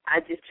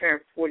just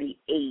turned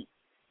 48,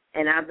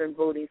 and I've been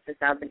voting since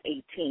I've been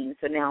 18.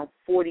 So now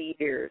 40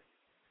 years.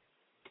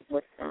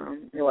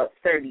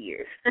 30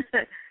 years.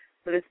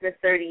 But it's been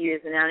 30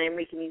 years, and now they're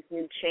making these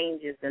new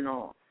changes and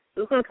all.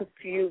 So it's going to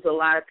confuse a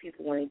lot of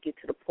people when they get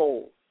to the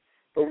polls.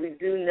 But we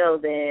do know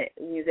that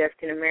we as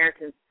African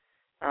Americans,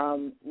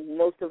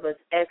 most of us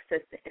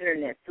access the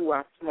Internet through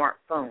our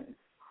smartphones.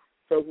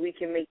 So if we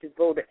can make the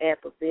voter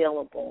app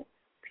available,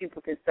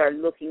 people can start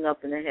looking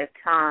up and they have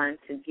time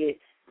to get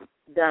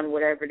done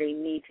whatever they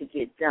need to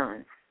get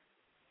done.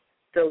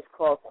 So it's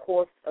called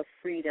Course of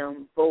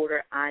Freedom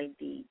Voter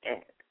ID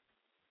app.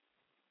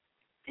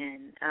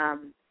 And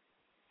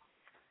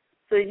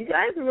so you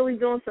guys are really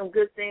doing some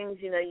good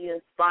things. You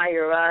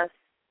inspire us.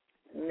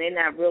 You may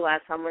not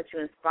realize how much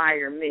you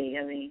inspire me.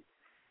 I mean,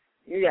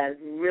 you guys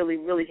really,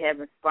 really have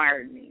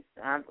inspired me.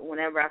 So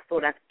whenever I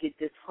thought I could get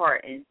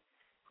disheartened,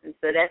 and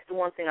so that's the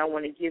one thing I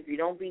want to give you.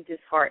 Don't be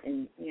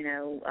disheartened,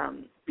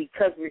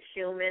 because we're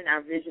human,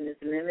 our vision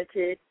is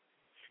limited,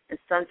 and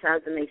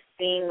sometimes it may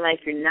seem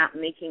like you're not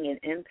making an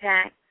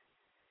impact,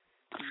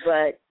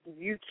 but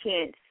you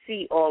can't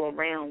see all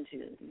around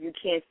you. You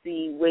can't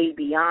see way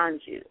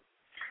beyond you,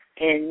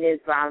 and there's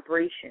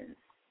vibrations.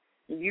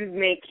 You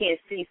can't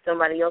see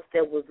somebody else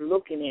that was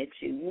looking at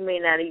you. You may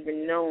not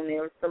even know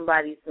there was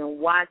somebody's been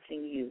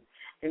watching you,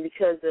 and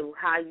because of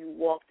how you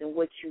walked and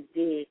what you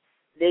did,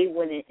 they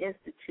went and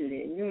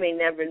instituted, and you may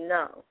never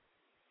know.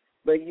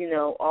 But,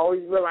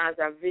 always realize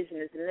our vision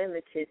is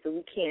limited, so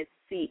we can't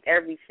see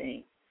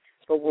everything,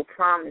 but we're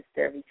promised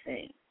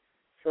everything.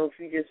 So if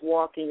you just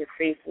walk in your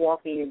faith,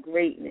 walk in your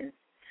greatness,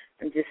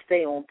 and just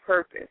stay on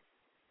purpose,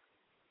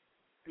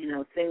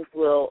 things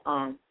will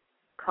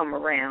come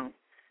around.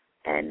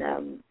 And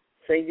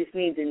so you just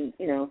need to,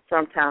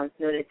 sometimes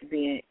know that to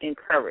be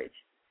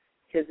encouraged,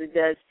 because it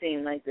does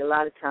seem like a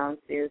lot of times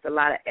there's a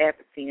lot of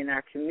apathy in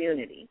our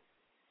community.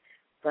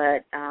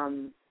 But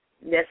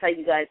that's how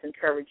you guys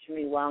encourage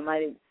me. While I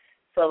might have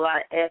felt a lot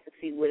of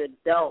apathy with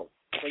adults,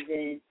 but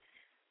then,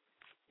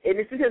 and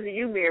it's because of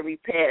you,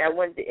 Marypat. I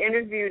went to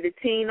interview the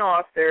teen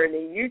author, and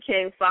then you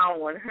came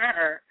following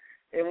her.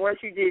 And once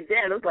you did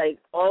that, it was like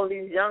all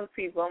these young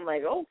people. I'm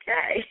like,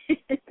 okay.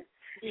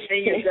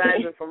 And you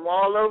guys are from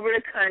all over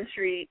the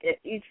country. And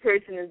each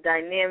person is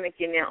dynamic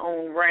in their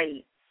own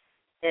right.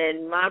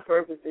 And my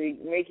purpose is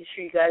making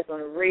sure you guys on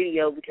the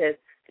radio, because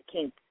I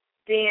can't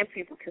stand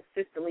people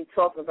consistently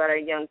talking about our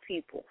young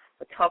people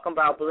or talking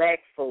about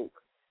black folk.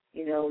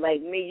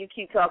 Like me, you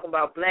keep talking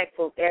about black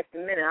folk, after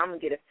a minute I'm going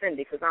to get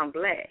offended because I'm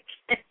black.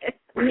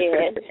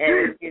 And,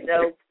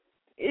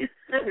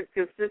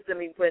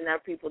 consistently putting our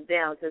people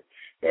down, because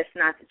that's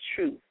not the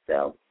truth.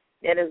 So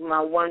that is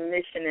my one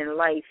mission in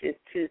life, is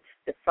to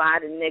defy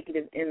the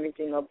negative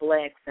imaging of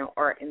blacks in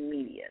art and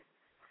media.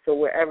 So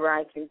wherever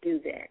I can do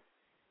that.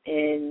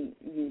 And,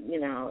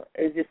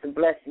 it's just a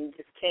blessing. It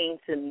just came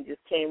to me,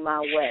 just came my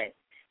way.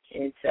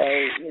 And so,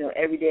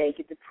 every day I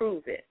get to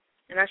prove it.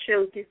 And our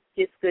show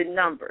gets good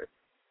numbers.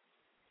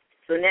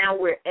 So now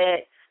we're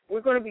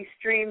going to be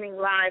streaming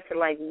live for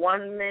like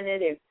 1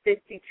 minute and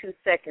 52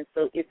 seconds.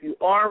 So if you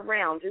are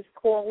around, just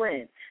call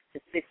in to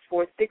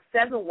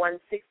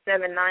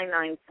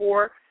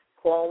 646-716-7994.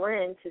 Call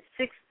in to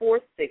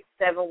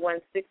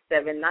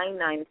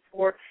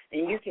 646-716-7994,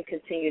 and you can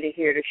continue to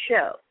hear the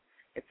show.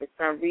 If for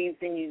some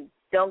reason you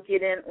don't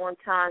get in on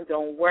time,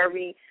 don't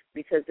worry,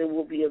 because it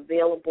will be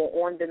available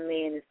on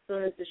demand as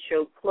soon as the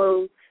show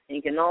closes, and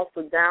you can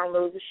also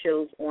download the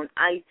shows on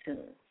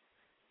iTunes.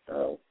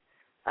 So,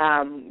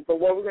 but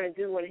what we're going to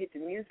do, we're going to hit the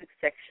music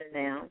section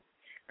now,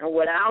 and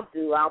what I'll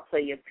do, I'll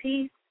play a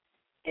piece,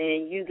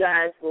 and you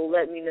guys will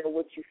let me know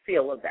what you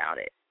feel about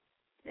it,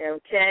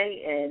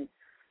 okay? And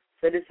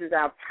so this is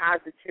our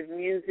positive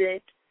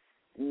music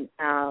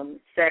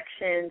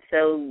section.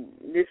 So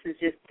this is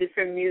just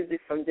different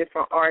music from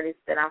different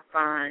artists that I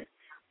find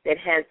that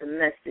has a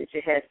message,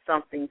 it has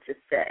something to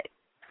say.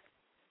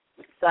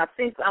 So I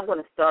think I'm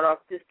going to start off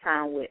this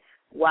time with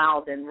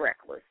Wild and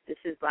Reckless. This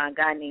is by a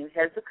guy named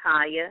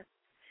Hezekiah,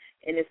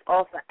 and it's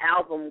off an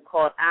album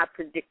called I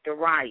Predict a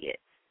Riot.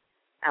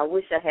 I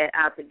wish I had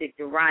I Predict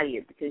a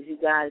Riot, because you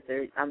guys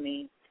are,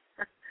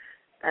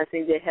 I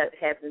think that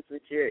happens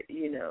with your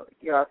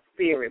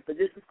spirit. But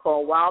this is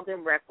called Wild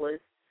and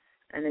Reckless,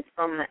 and it's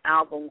from an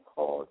album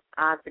called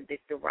I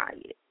Predict a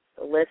Riot.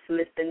 So let's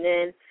listen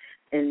in,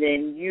 and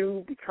then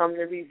you become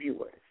the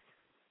reviewers.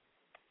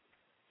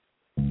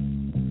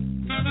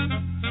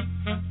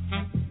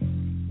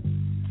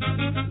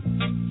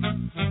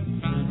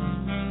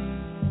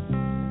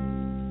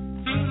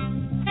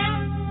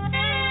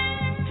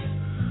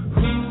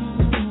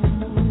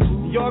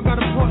 Y'all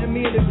gotta pardon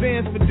me in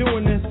advance for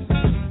doing this. I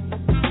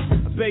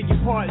beg your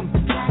pardon. I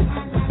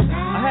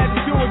had to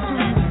do it to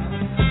you.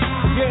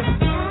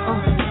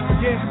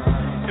 Yeah.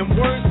 And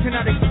words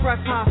cannot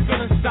express how I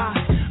feel inside.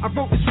 I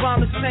wrote this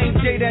rhyme the same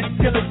day that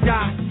Dilla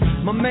died.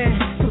 My man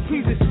took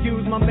Please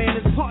excuse my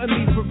manners, pardon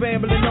me for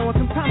rambling on.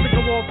 Sometimes I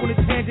go off on a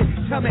tangent.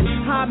 Tell me,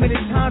 how many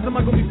times am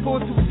I gonna be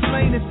forced to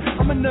explain this?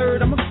 I'm a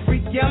nerd, I'm a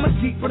freak, yeah, I'm a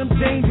geek, but I'm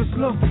dangerous.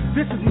 Look,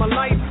 this is my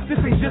life, this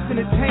ain't just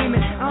entertainment.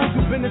 I don't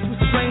do business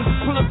with strangers.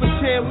 Pull up a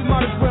chair, we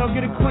might as well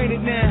get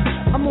acquainted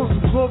now. I'm on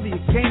some glory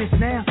of gayness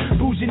now.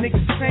 Bougie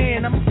niggas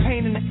saying I'm a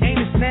pain in the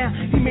anus now.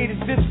 He made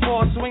it this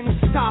far, so ain't no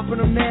stopping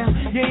him now.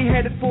 Yeah, he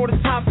headed for the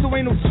top, so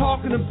ain't no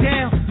talking him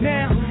down.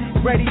 Now,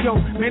 radio,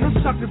 man, them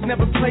suckers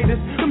never play this.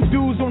 Them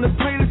dudes on the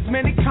playlist,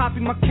 man, they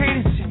copy my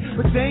cadence shit.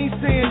 But they ain't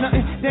saying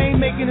nothing, they ain't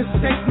making a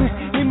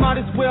statement. They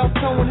might as well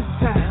throw in the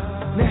towel.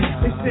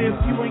 Now, they say if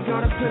you ain't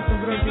got a pencil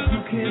record,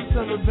 you can't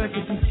sell a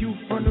record. If you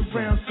run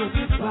around so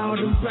loud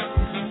and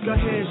reckless, go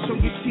ahead, show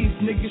your teeth,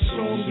 nigga,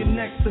 show them your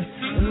nectar.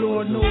 And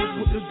Lord knows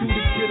what to do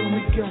to get on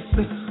the guest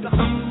list.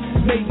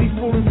 Maybe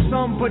fooling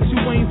some, but you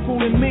ain't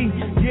fooling me.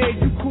 Yeah,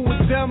 you cool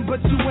with them,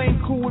 but you ain't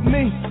cool with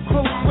me.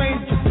 Close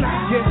range,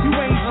 yeah, you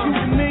ain't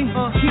shooting me.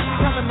 Keep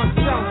telling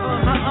myself,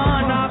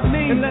 not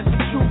me. And let the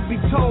truth be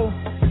told.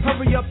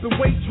 Hurry up and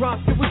weight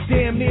drop, it was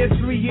damn near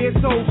 3 years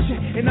old.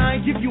 Shit, and I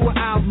ain't give you an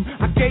album,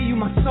 I gave you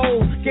my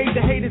soul. Gave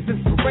the haters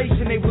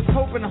inspiration, they was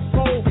hoping I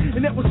fold.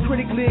 And that was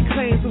critically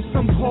acclaimed, so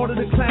some called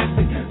it a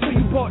classic. So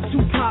you bought 2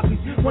 copies,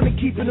 one to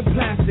keep in the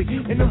plastic.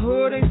 In the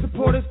hood ain't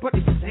support us, but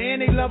they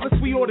saying they love us.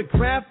 We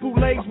autograph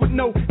bootlegs with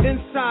no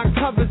inside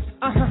covers.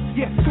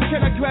 Yeah, so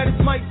can I grab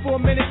this mic for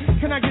a minute?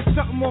 Can I get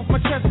something off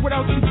my chest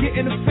without you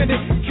getting offended?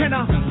 Can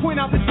I point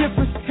out the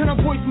difference? Can I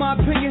voice my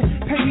opinion?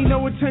 Pay me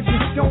no attention,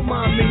 don't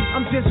mind me,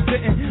 I'm just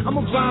spitting. I'm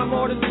a rhyme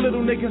artist,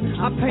 little nigga,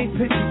 I paint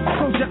pictures.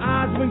 Close your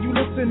eyes when you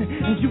listen,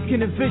 and you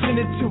can envision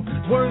it too.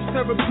 Words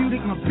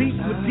therapeutic, my beats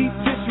with deep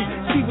tissue.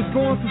 She was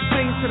going from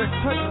things to the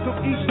touch to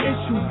each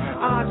issue.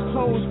 Eyes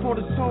closed for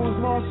the souls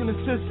lost in the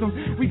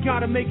system. We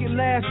gotta make it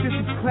last, this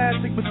is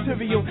classic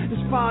material.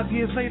 It's 5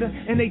 years later,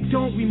 and they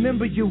don't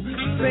remember you.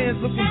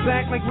 Fans looking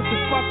back like, what the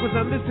fuck was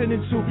I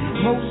listening to?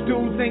 Most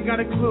dudes ain't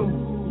got a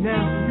clue.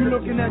 Now, you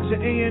looking at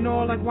your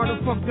A&R like, why the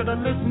fuck did I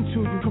listen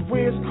to you?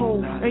 Career's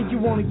cold, and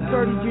you only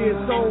 30 years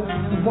old.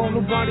 You won't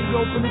nobody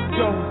open the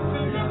door.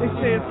 They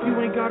say if you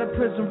ain't got a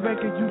prison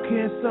record, you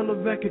can't sell a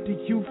record. The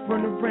youth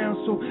run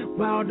around so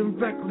wild and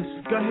reckless.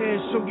 Go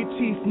ahead, show your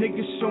teeth,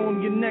 niggas, show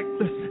them your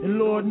necklace.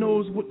 And Lord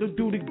knows what to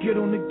do to get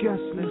on the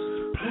guest list.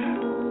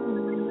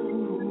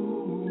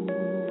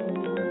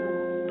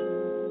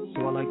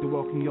 So I'd like to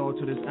welcome y'all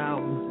to this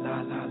album.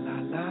 La la la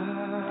la.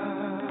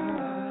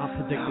 I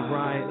predict the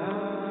riot. Yeah.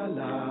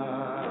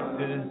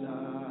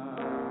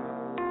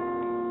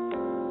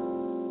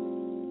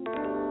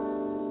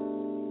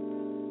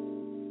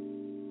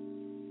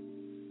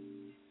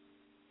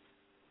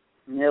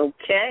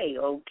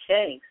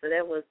 Okay. So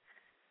that was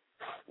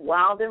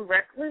Wild and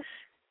Reckless,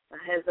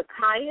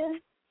 Hezekiah.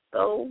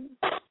 So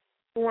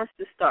who wants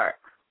to start?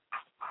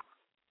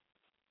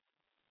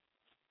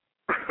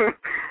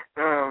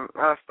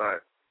 I'll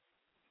start.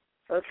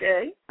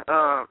 Okay.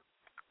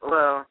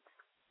 Well,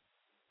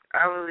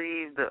 I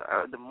believe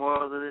the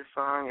moral of this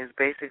song is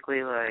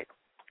basically like,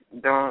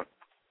 don't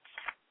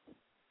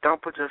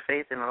put your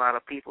faith in a lot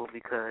of people,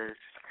 because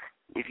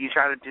if you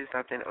try to do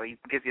something or you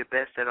give your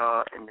best at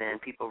all and then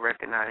people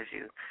recognize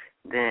you,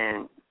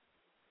 then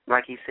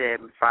like he said,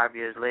 5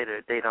 years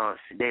later they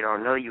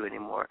don't know you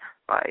anymore.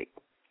 Like,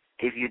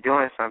 if you're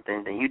doing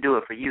something, then you do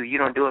it for you. You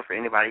don't do it for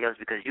anybody else,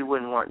 because you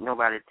wouldn't want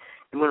anybody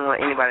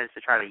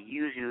to try to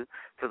use you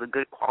for the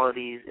good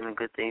qualities and the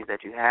good things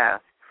that you have.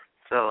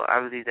 So I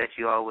believe that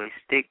you always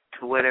stick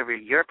to whatever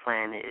your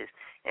plan is.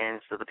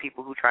 And so the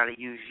people who try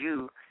to use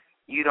you,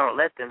 you don't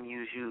let them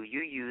use you.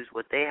 You use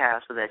what they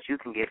have so that you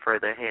can get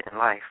further ahead in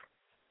life.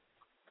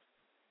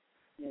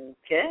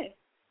 Okay.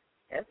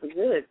 That's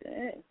good.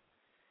 Yeah.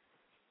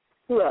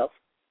 Who else?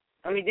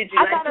 I mean, did you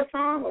like the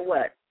song or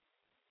what?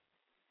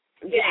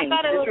 Yeah, James, I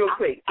thought it was real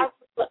quick.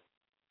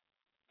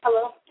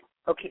 Hello?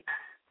 Okay.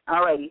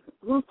 All righty.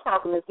 Who's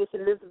talking? Is this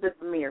Elizabeth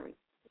or Mary?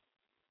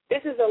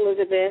 This is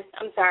Elizabeth.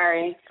 I'm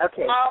sorry.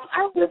 Okay.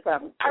 No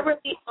problem. I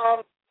really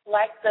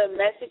like the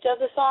message of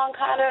the song,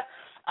 kind of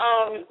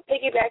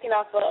piggybacking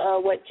off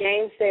of what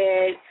James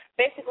said.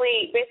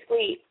 Basically,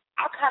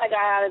 I kind of got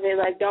out of it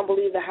like, don't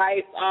believe the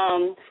hype.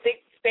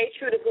 Stay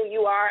true to who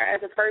you are as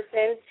a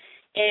person,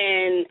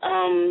 and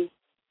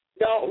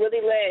don't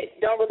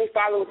really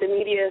follow what the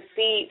media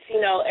feeds. You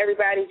know,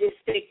 everybody just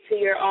stick to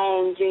your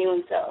own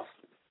genuine self.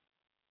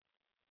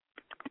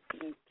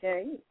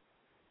 Okay.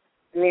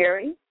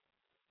 Mary?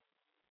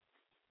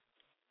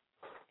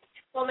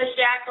 Well, Ms.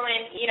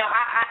 Jacqueline, you know,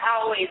 I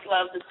always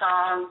love the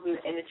songs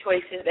and the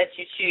choices that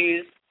you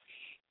choose.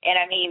 And,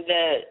 I mean,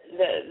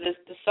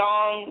 the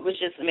song was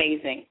just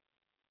amazing.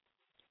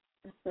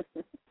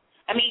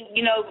 I mean,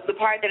 you know, the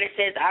part that it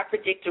says, I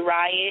predict a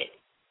riot,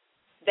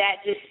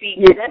 that just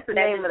speaks. Yeah, that's the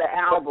name of the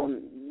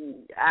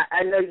album.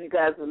 I know you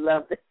guys would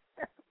love it.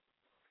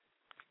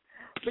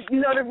 But,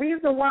 you know, the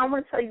reason why, I'm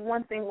going to tell you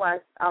one thing why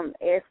I'm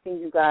asking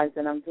you guys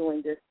and I'm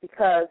doing this,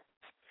 because,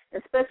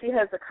 especially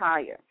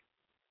Hezekiah,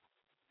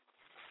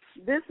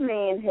 this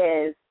man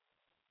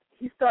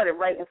he started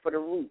writing for the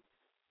Roots.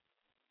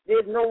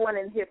 there's no one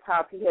in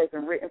hip-hop he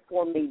hasn't written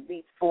for, made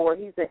beats for.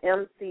 He's an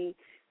MC.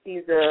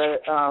 He's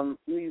a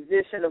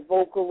musician, a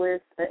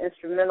vocalist, an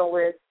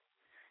instrumentalist,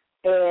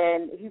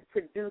 and he's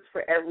produced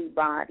for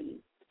everybody.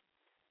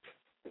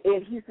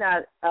 And he's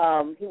not,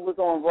 he was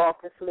on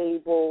Rawkus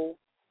label,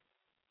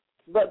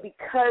 but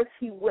because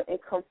he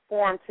wouldn't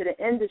conform to the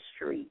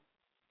industry,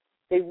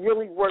 they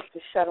really worked to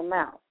shut him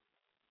out.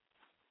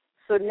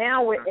 So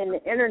now we're in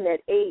the internet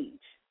age.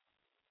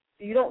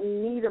 You don't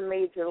need a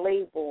major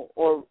label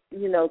or,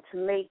 to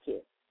make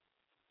it.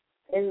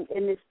 And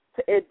it's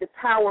the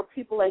power of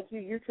people like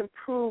you can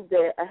prove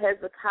that a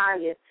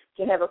Hezekiah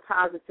can have a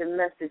positive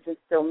message and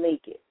still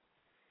make it.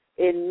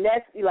 And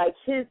that's like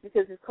his,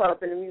 because he's caught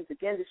up in the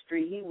music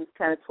industry, he was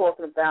kind of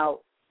talking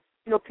about,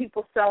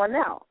 people selling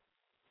out.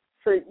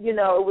 So, it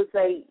was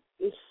like,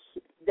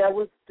 that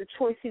was the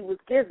choice he was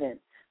given.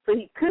 So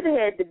he could have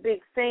had the big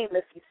fame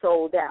if he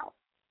sold out.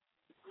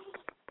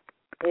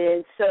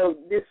 And so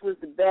this was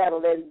the battle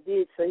that he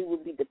did, so he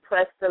would be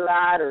depressed a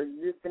lot or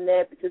this and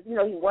that because, he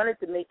wanted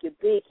to make it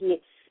big.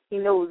 He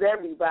knows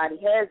everybody,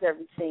 has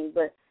everything,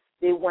 but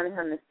they wanted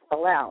him to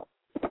sell out.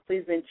 So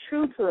he's been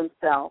true to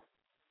himself,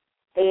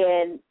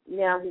 and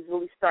now he's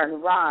really starting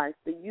to rise.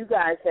 But you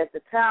guys have the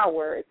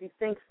power. If you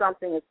think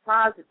something is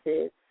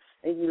positive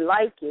and you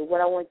like it, what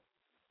I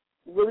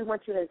really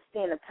want you to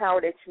understand the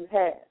power that you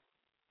have.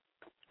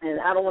 And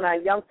I don't want our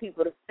young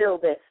people to feel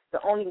that the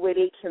only way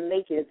they can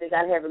make it is they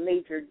got to have a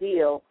major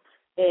deal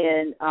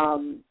and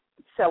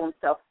sell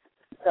themselves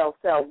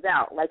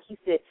out. Like he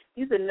said,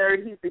 he's a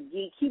nerd, he's a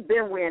geek. He's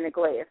been wearing the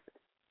glasses.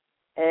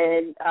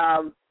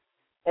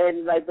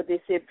 But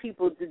they said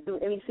people to do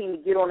anything to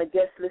get on a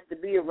guest list to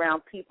be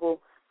around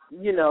people,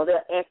 they'll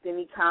act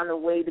any kind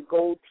of way, the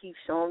gold teeth,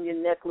 show them your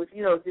necklace,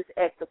 just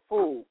act a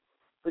fool.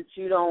 But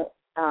you don't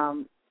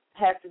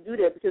have to do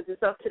that because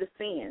it's up to the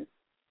fans.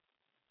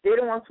 They're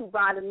the ones who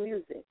buy the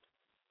music.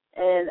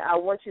 And I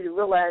want you to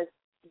realize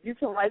you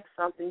can like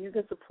something, you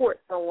can support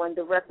someone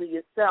directly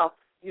yourself.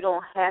 You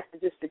don't have to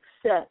just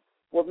accept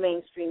what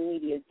mainstream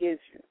media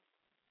gives you.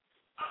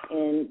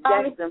 And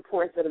that's the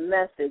importance of the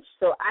message.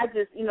 So I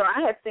just,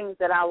 I have things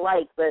that I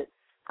like, but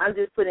I'm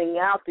just putting it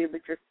out there.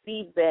 But your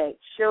feedback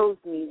shows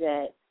me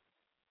that,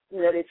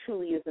 there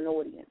truly is an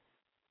audience.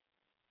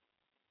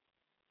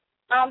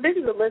 This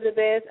is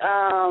Elizabeth.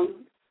 I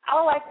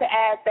would like to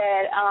add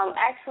that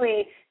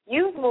actually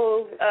Youth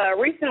Move,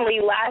 recently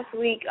last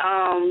week,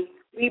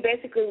 we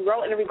basically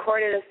wrote and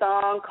recorded a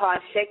song called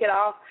Shake It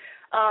Off.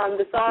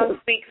 The song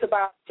speaks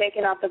about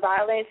shaking off the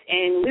violence,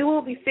 and we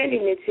will be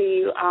sending it to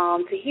you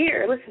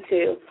to listen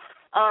to.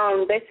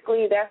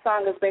 Basically, that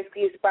song is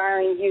basically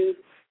inspiring youth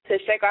to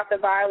shake off the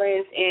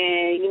violence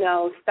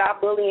and,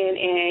 stop bullying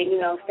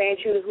and, staying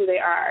true to who they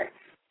are.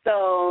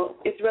 So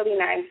it's really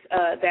nice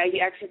that you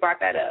actually brought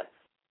that up.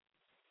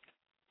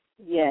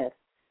 Yes.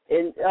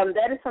 And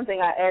that is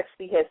something I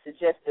actually had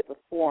suggested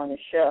before on the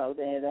show,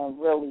 that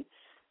really,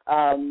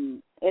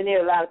 and there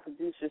are a lot of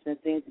producers and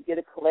things to get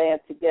a collab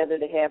together,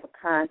 to have a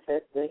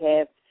contest, to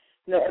have,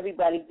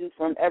 everybody do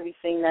from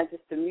everything, not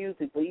just the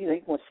music, but,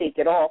 you want to shake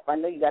it off. I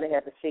know you got to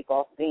have a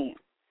shake-off dance,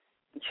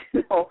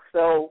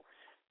 so,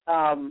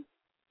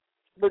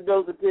 but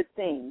those are good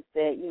things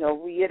that,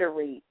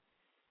 reiterate.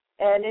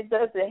 And it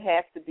doesn't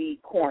have to be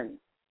corny.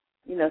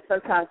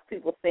 Sometimes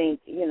people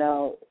think,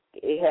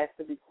 it has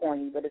to be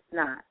corny, but it's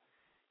not.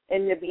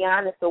 And to be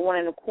honest, one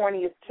of the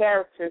corniest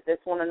characters,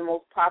 that's one of the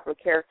most popular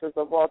characters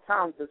of all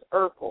times, is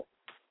Urkel.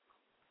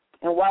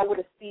 And why would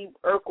a Steve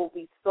Urkel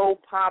be so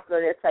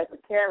popular, that type of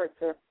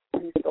character?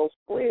 He's so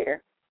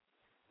square,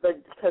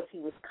 but because he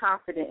was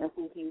confident in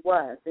who he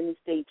was, and he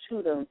stayed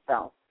true to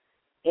himself.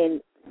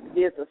 And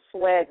there's a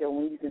swagger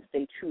when you can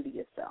stay true to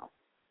yourself.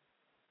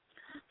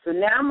 So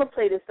now I'm going to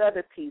play this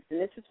other piece,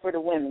 and this is for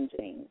the women,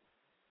 James.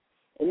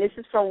 And this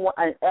is from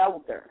an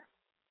elder.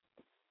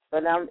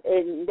 But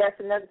and that's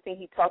another thing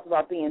he talks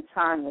about, being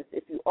timeless.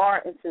 If you are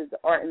into the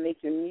art and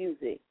making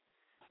music,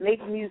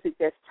 make music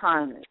that's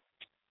timeless.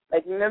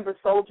 Like, remember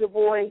Soulja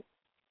Boy?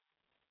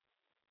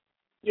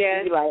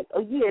 Yeah. You're like,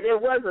 oh, yeah, there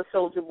was a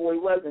Soulja Boy,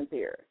 wasn't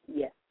there?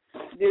 Yeah.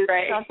 There's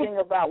something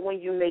about when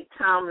you make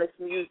timeless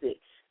music.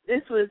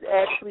 This was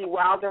actually,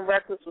 Wild and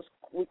Reckless was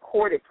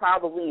recorded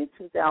probably in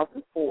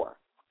 2004.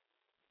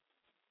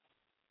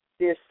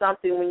 There's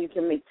something when you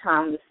can make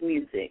timeless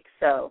music.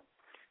 So,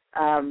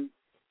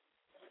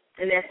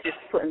 and that's just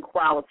putting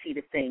quality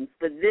to things.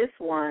 But this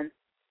one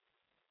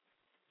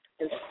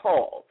is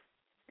called,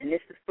 and this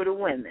is for the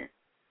women,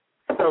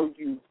 So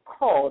You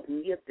Called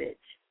Me a Bitch.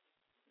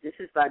 This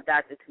is by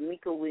Dr.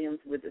 Tamika Williams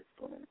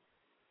Witherspoon.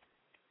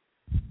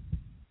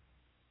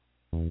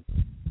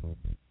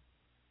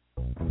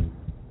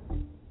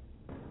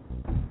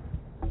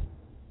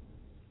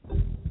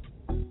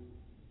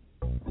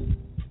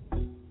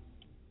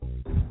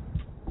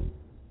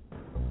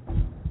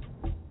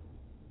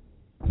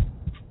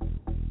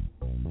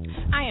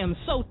 I am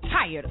so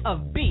tired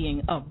of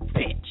being a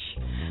bitch.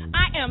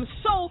 I am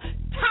so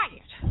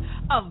tired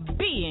of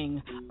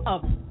being a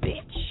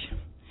bitch.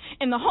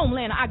 In the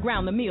homeland, I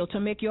ground the meal to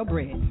make your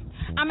bread.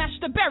 I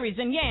mashed the berries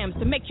and yams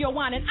to make your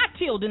wine, and I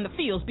tilled in the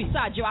fields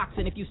beside your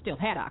oxen if you still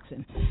had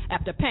oxen.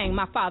 After paying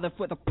my father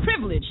for the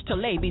privilege to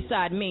lay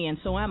beside me, and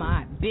so am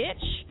I,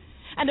 bitch.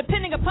 And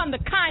depending upon the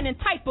kind and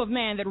type of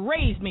man that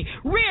raised me,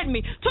 reared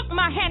me, took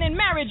my hand in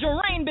marriage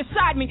or reigned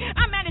beside me,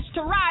 I managed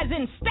to rise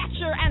in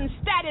stature and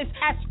status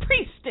as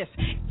priestess,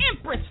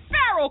 empress,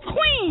 pharaoh,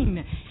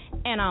 queen.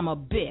 And I'm a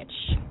bitch.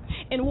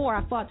 In war,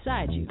 I fought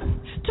side you,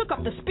 took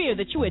up the spear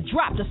that you had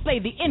dropped to slay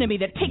the enemy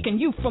that taken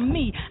you from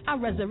me. I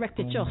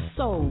resurrected your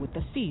soul with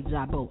the seeds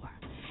I bore.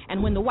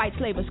 And when the white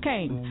slavers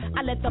came,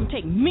 I let them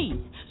take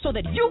me so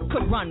that you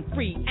could run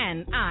free,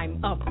 and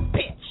I'm a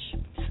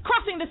bitch.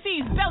 Crossing the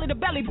seas belly to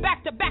belly,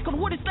 back to back on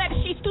wooded sled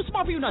sheets too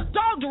small for you and a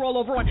dog to roll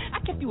over on.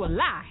 I kept you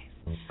alive.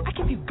 I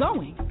kept you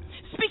going.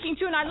 Speaking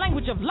to you in our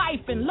language of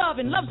life and loves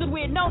that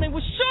we had known and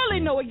would surely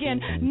know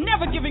again.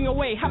 Never giving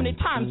away how many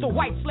times the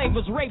white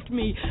slavers raped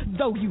me,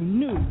 though you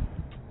knew.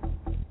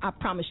 I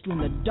promised you in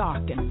the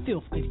dark and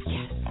filth that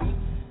yes,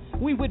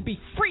 we would be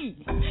free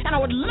and I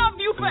would love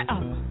you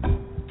forever.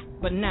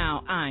 But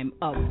now I'm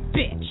a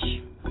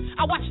bitch.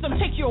 I watched them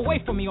take you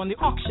away from me on the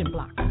auction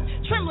block,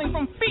 trembling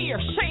from fear,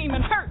 shame,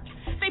 and hurt.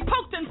 They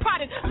poked and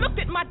prodded, looked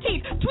at my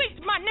teeth,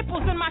 tweaked my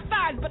nipples and my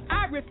thighs, but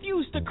I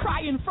refused to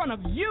cry in front of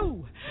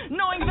you.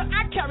 Knowing that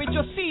I carried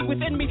your seed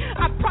within me,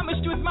 I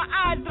promised you with my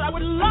eyes that I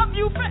would love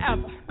you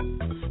forever.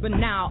 But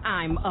now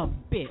I'm a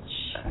bitch.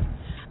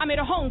 I made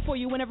a home for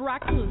you whenever I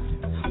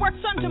could.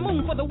 Worked sun to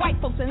moon for the white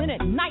folks and then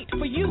at night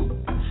for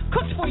you.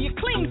 Cooked for you,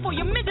 cleaned for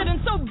you, mended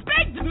and so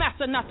begged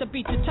master not to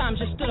beat the times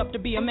you stood up to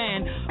be a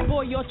man.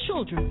 Bore your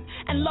children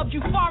and loved you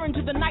far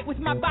into the night with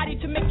my body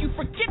to make you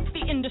forget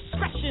the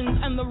indiscretions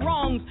and the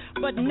wrongs.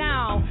 But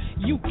now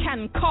you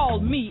can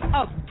call me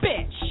a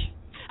bitch.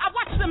 I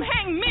watched them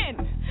hang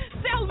men,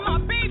 sell my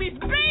babies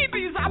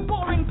I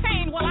bore in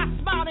pain while I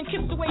smiled and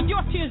kissed away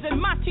your tears and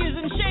my tears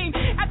in shame.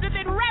 After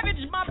they'd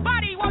ravaged my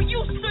body while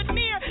you stood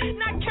near,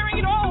 not caring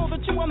at all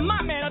that you were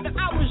my man or that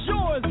I was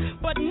yours.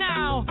 But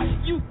now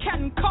you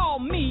can call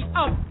me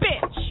a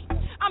bitch.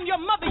 I'm your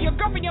mother, your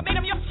girlfriend, your maid,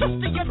 I'm your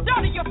sister, your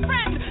daughter, your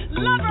friend,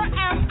 lover.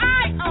 Am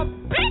I a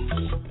bitch?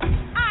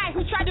 I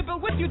who tried to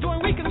build with you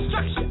during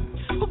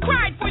Reconstruction, who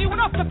cried for you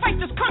went off to fight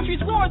this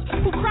country's wars,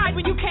 who cried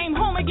when you came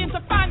home again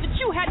to find that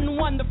you hadn't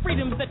won the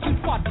freedoms that you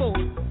fought for.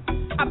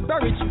 I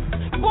buried you,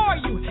 bore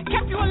you,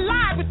 kept you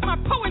alive with my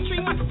poetry,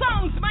 my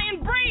songs, my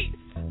embrace.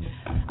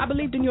 I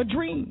believed in your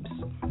dreams.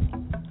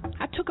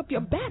 I took up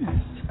your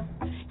banners.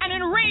 And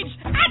enraged,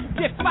 I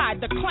defied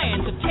the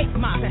Klan to take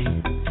my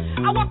name.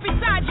 I walked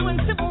beside you in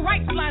civil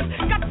rights lines,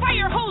 got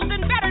fire hosed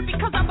and battered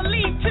because I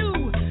believed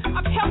too.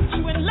 I've helped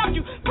you and loved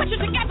you, put you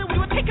together when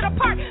you were taken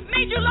apart,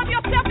 made you love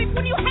yourself even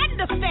when you had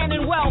to stand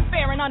in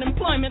welfare and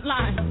unemployment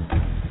lines.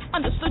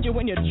 Understood you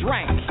when you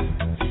drank,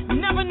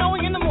 never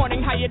knowing in the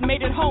morning how you'd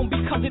made it home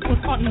because it was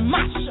on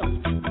my show.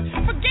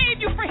 Forgave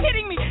you for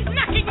hitting me,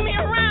 knocking me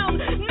around,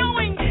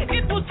 knowing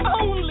it was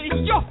only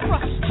your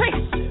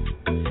frustration.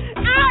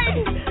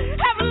 I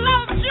have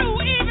loved you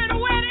even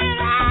when it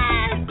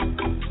hurt,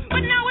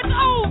 but now it's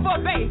over,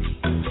 baby,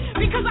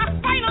 because I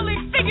finally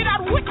figured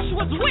out which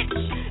was which.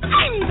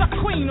 I'm the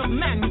queen of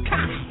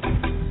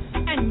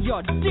mankind, and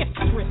your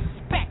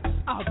disrespect's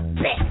a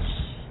bitch.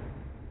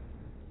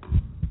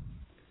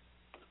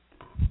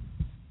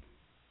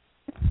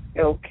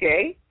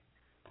 Okay.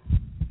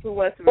 Who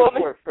wants to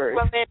report first?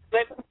 Well,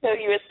 let me tell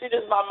you, as soon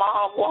as my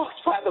mom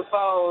walked by the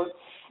phone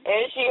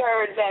and she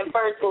heard that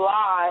first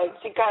line,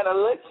 she kind of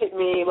looked at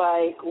me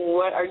like,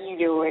 what are you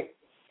doing?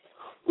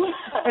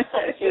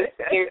 She was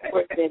scared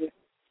for a minute.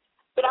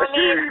 But I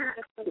mean,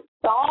 the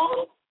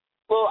song,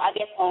 well, I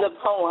guess the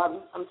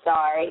poem, I'm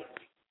sorry,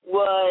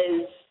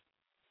 was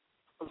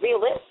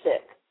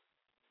realistic.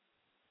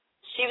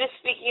 She was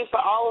speaking for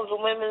all of the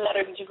women that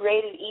are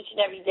degraded each and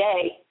every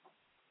day.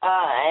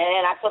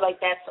 And I feel like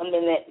that's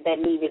something that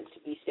needed to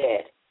be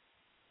said,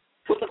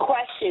 with a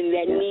question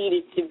that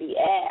needed to be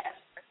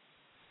asked.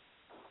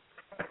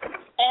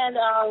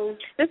 And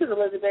this is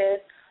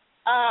Elizabeth.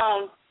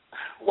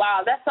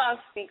 Wow, that song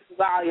speaks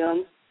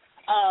volumes.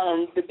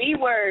 The B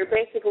word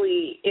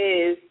basically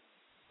is,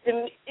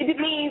 it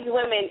means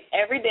women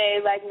every day,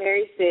 like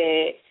Mary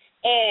said,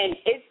 and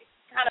it's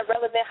kind of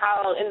relevant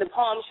how in the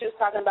poem she was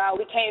talking about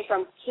we came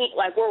from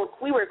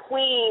we were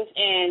queens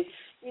and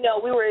you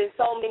know, we were in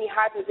so many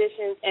high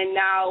positions, and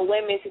now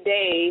women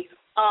today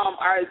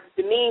are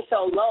demeaned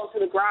so low to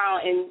the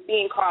ground and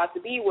being called the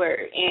B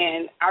word.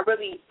 And I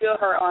really feel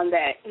her on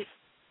that.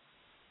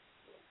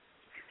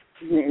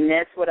 And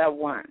that's what I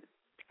want.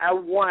 I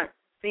want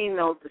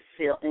females to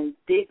feel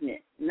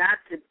indignant, not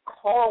to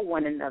call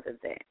one another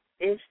that.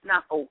 It's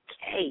not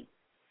okay.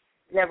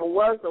 Never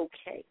was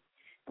okay.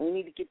 And we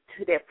need to get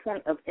to that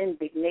point of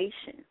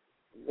indignation.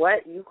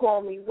 What? You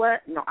call me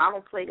what? No, I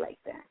don't play like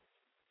that.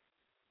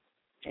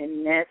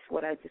 And that's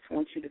what I just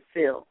want you to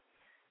feel.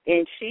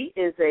 And she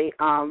is a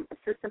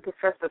assistant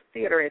professor of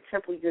theater at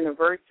Temple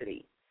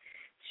University.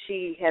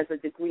 She has a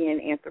degree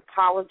in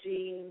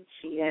anthropology.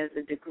 She has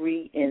a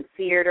degree in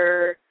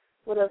theater.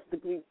 What else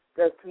degree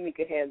does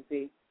Tamika have,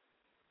 Z?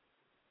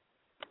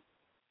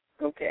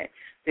 Okay.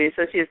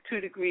 So she has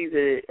 2 degrees,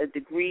 a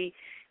degree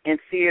in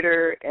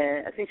theater,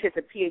 and I think she has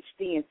a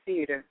PhD in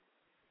theater,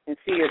 and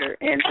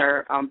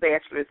her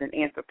bachelor's in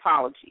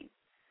anthropology.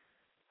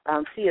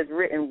 She has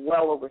written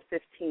well over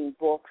 15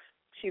 books.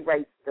 She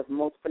writes the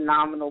most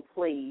phenomenal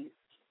plays.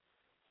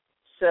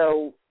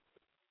 So,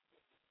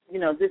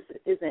 this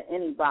isn't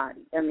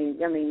anybody. I mean,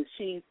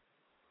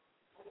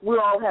 we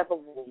all have a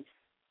voice.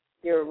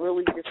 There are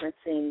really different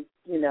things,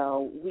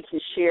 we can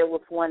share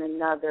with one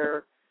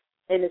another,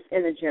 and it's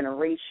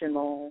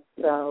intergenerational.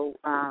 So,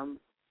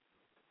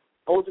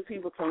 older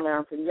people can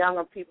learn from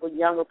younger people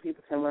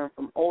can learn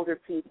from older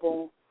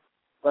people.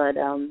 But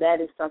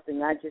that is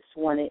something I just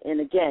wanted.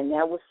 And, again,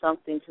 that was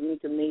something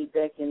Tamika made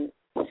back in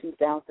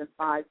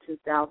 2005,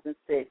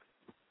 2006.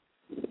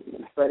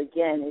 But,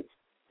 again,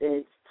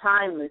 it's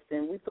timeless,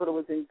 and we thought it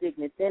was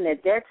indignant then.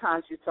 At that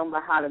time, she was talking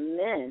about how the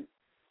men.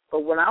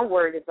 But when I'm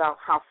worried about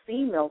how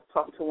females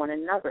talk to one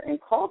another and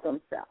call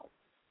themselves.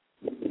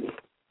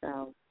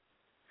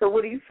 So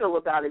what do you feel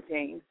about it,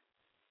 James?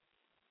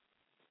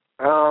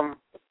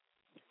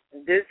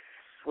 This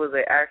was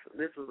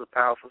a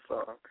powerful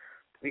song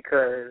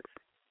because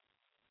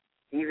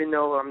even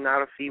though I'm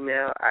not a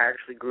female, I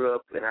actually grew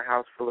up in a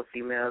house full of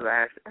females.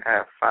 I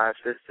have 5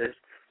 sisters,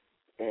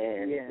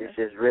 and it's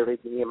just really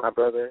me and my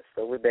brother.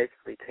 So we're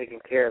basically taking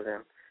care of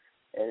them,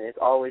 and it's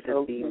always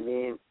just be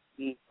me,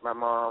 my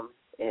mom,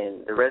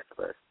 and the rest of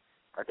us.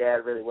 Our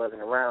dad really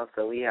wasn't around,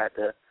 so me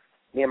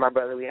and my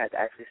brother, we had to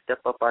actually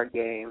step up our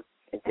game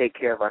and take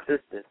care of our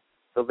sisters.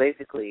 So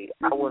basically,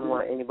 I wouldn't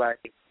want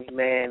anybody,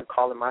 man,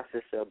 calling my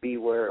sister a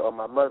B-word or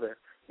my mother,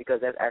 because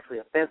that's actually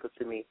offensive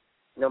to me.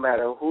 No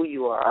matter who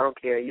you are, I don't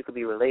care. You could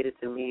be related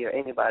to me or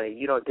anybody.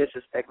 You don't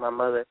disrespect my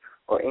mother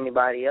or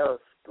anybody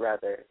else,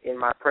 rather, in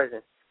my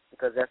presence,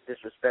 because that's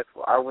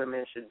disrespectful. Our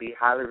women should be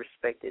highly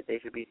respected. They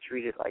should be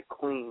treated like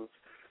queens.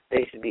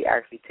 They should be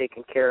actually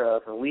taken care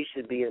of, and we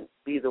should be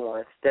the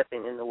ones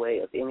stepping in the way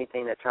of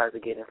anything that tries to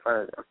get in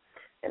front of them.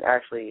 And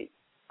actually,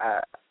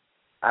 I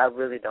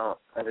really don't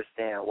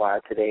understand why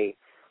today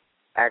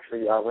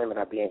actually our women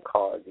are being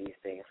called these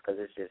things, because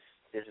it's just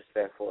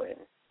disrespectful.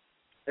 And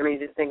I mean,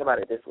 just think about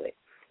it this way.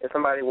 If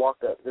somebody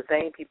walked up, the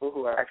same people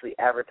who are actually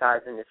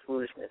advertising this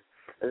foolishness,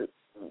 do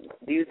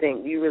you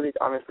really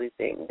honestly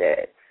think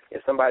that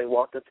if somebody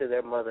walked up to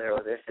their mother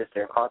or their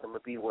sister and called them a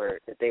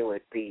B-word, that they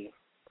would be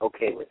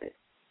okay with it?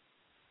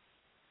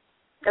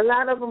 A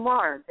lot of them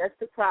are. That's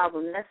the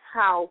problem. That's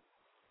how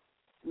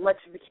much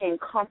it became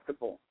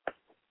comfortable.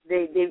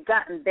 They've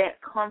gotten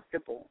that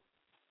comfortable,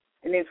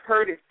 and they've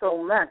heard it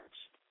so much,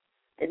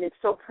 and it's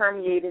so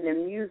permeated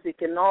in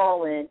music and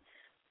all, and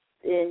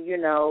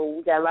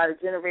we got a lot of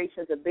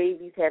generations of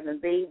babies having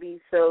babies,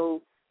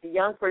 so the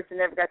young person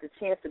never got the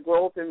chance to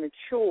grow up and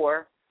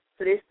mature,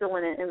 so they're still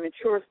in an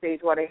immature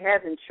stage while they're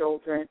having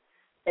children,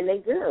 and they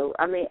do.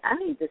 I mean, I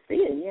need to see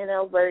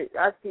it, but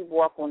I see people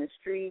walk on the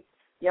street,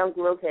 young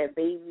girls have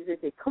babies, they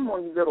say, come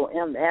on, you little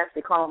MS,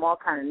 they call them all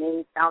kind of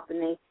names, out the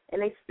name,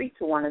 and they speak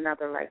to one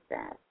another like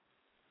that.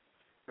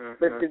 Mm-hmm.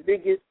 But the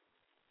biggest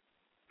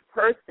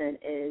person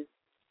is,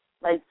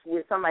 like,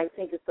 where somebody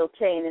thinks it's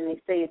okay, and then they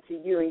say it to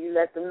you, and you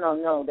let them know,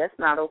 no, that's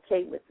not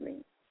okay with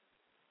me.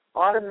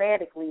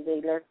 Automatically,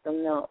 they let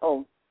them know,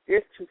 oh,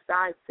 there's 2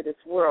 sides to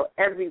this world.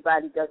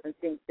 Everybody doesn't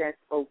think that's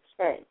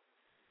okay.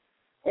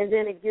 And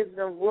then it gives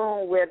them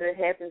room, whether it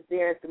happens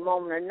there at the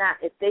moment or not,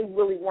 if they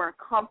really weren't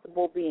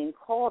comfortable being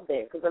called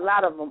there, because a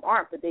lot of them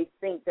aren't, but they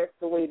think that's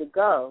the way to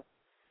go,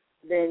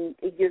 then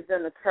it gives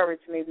them the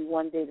courage maybe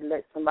one day to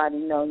let somebody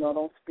know, no,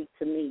 don't speak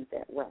to me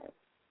that way.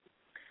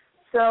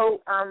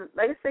 So,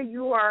 like I say,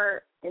 you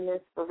are an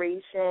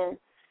inspiration.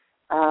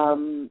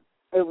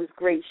 It was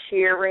great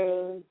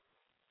sharing.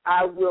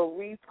 I will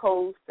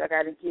repost. I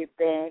got to get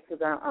back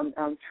because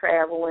I'm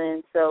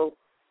traveling. So,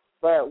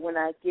 but when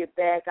I get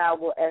back, I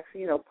will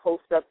actually,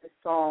 post up the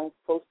songs,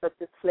 post up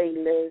the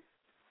playlist.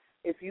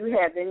 If you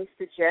have any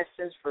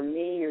suggestions for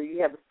me, or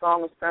you have a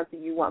song or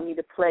something you want me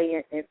to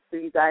play and so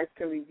you guys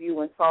can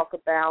review and talk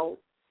about,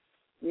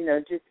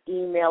 just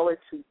email it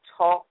to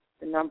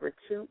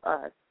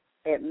talk2us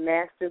at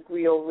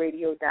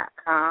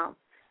mastergriotradio.com.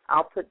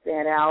 I'll put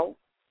that out.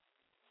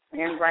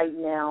 And right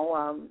now,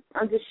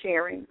 I'm just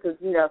sharing because,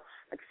 like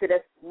I said,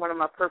 that's one of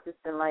my purpose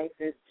in life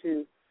is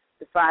to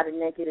defy the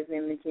negative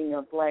imaging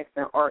of blacks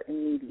in art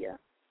and media.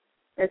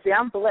 And see,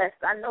 I'm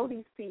blessed. I know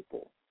these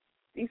people.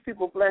 These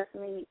people bless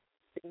me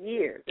for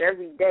years.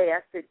 Every day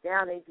I sit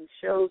down, they do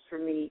shows for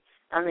me.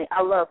 I mean,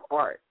 I love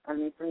art. I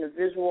mean, from the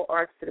visual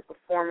arts to the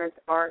performance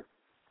arts,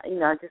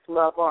 I just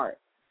love art.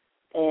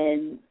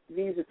 And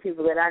these are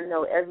people that I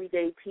know,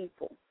 everyday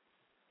people.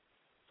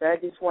 So I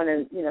just want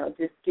to,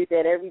 just get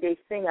that everyday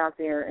thing out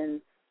there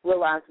and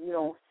realize we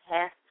don't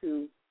have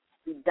to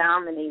be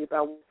dominated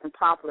by some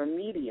popular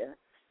media.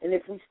 And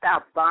if we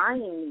stop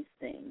buying these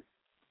things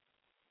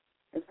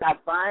and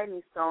stop buying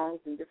these songs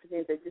and different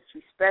things that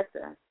disrespect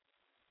us,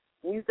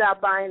 when you stop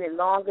buying it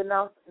long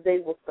enough, they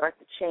will start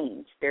to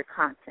change their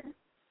content.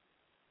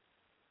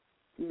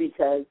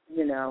 Because,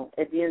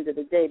 at the end of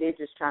the day, they're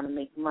just trying to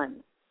make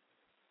money.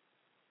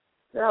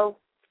 So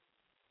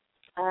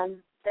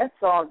That's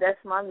all.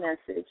 That's my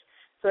message.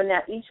 So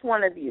now each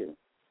one of you,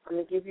 I'm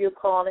going to give you a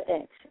call to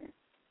action.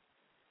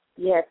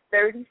 You have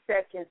 30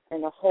 seconds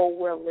and the whole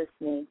world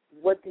listening.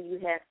 What do you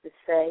have to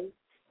say?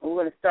 And we're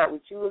going to start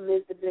with you,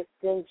 Elizabeth,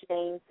 then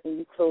James, and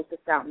you close us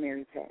out,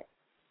 Mary Pat.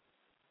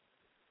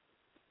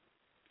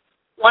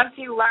 Once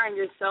you learn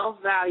your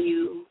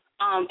self-value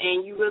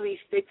and you really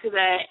stick to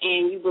that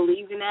and you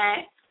believe in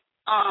that,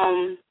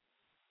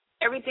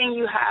 everything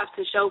you have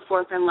to show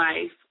forth in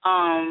life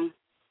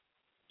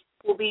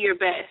will be your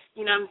best.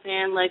 You know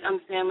what I'm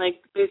saying?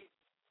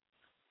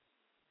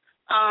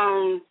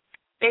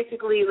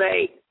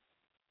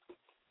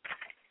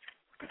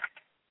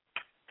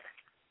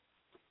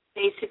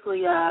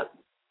 Basically,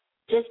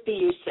 just be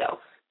yourself.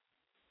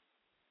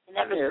 And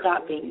never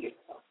stop being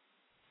yourself.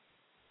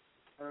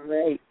 All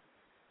right.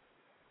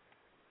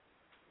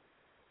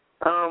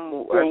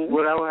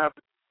 What I would have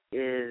to say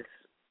is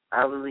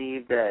I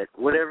believe that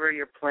whatever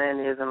your plan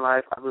is in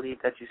life, I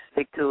believe that you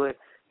stick to it,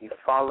 you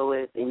follow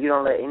it, and you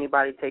don't let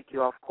anybody take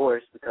you off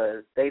course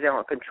because they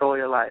don't control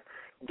your life.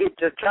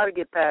 Just try to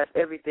get past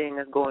everything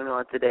that's going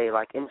on today,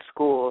 like in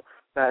school,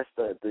 past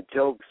the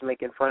jokes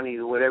making fun of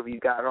you, whatever you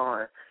got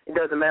on. It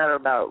doesn't matter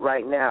about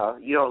right now.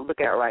 You don't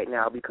look at right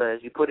now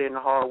because you put in the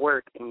hard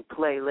work and you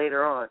play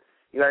later on.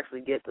 You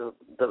actually get the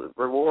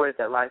rewards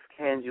that life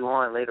hands you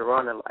on later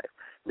on in life.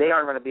 They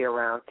aren't going to be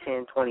around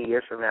 10, 20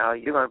 years from now.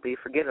 You're going to be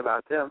forgetting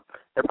about them.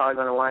 They're probably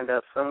going to wind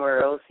up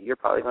somewhere else. You're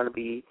probably going to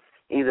be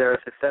either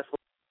successful.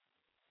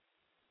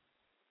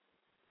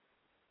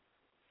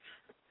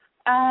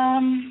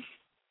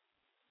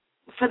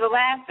 For the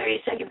last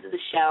 30 seconds of the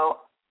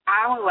show,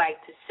 I would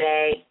like to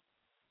say,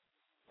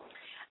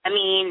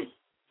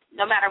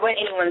 no matter what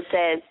anyone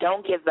says,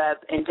 don't give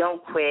up and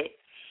don't quit.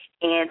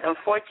 And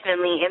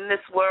unfortunately, in this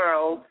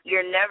world,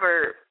 you're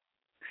never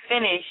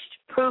finished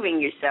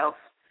proving yourself.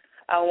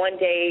 One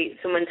day,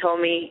 someone told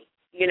me,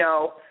 you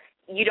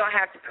don't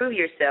have to prove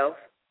yourself.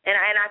 And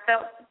I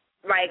felt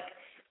like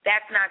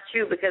that's not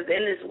true because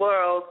in this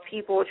world,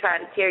 people will try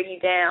to tear you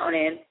down.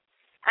 And,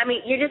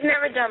 you're just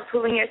never done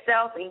proving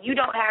yourself, and you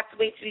don't have to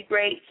wait to be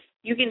great.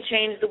 You can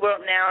change the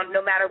world now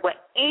no matter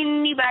what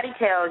anybody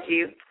tells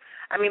you.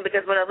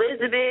 Because when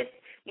Elizabeth,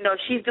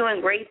 she's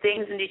doing great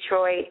things in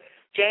Detroit,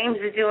 James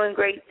is doing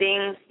great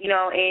things,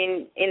 in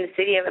the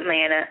city of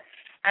Atlanta.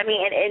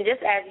 And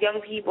just as young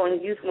people in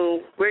Youth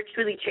Move, we're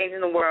truly changing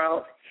the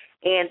world.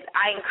 And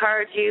I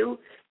encourage you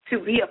to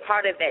be a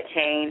part of that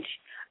change,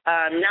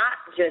 not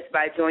just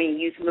by joining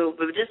Youth Move,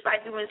 but just by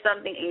doing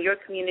something in your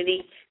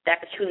community that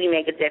could truly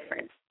make a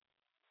difference.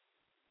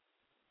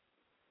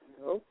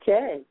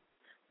 Okay.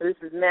 This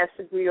is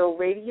Master Griot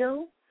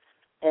Radio,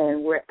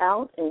 and we're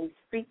out and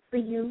speak for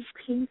you,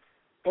 peace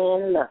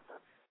and love.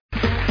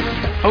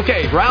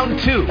 Okay, round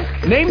two.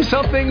 Name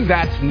something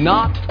that's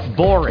not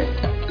boring.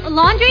 A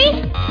laundry?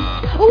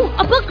 Ooh,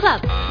 a book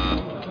club.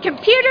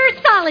 Computer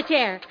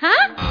solitaire,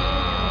 huh?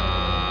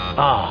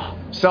 Ah,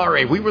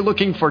 sorry, we were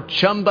looking for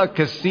Chumba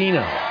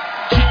Casino.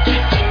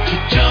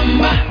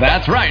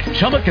 That's right,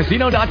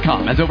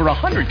 ChumbaCasino.com has over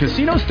 100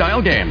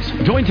 casino-style games.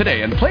 Join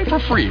today and play for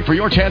free for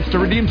your chance to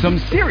redeem some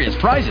serious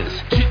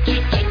prizes.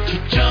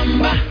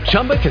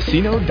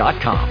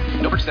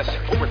 ChumbaCasino.com. No purchase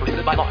necessary. Void where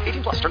prohibited by law.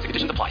 18+ terms and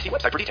conditions apply. See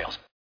website for details.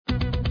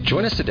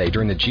 Join us today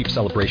during the Jeep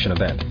Celebration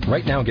event.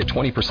 Right now, get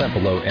 20%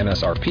 below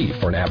MSRP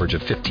for an average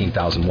of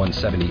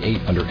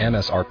 $15,178 under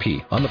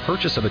MSRP on the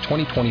purchase of a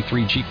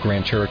 2023 Jeep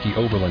Grand Cherokee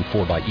Overland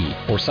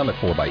 4xE or Summit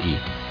 4xE.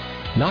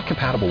 Not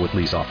compatible with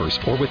lease offers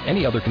or with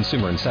any other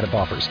consumer incentive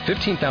offers.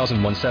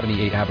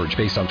 $15,178 average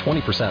based on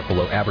 20%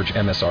 below average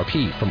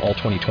MSRP from all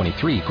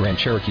 2023 Grand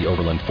Cherokee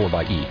Overland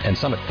 4xE and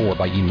Summit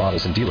 4xE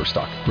models in dealer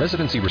stock.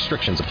 Residency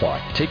restrictions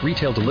apply. Take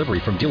retail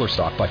delivery from dealer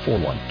stock by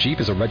 4/1. Jeep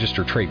is a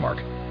registered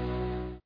trademark.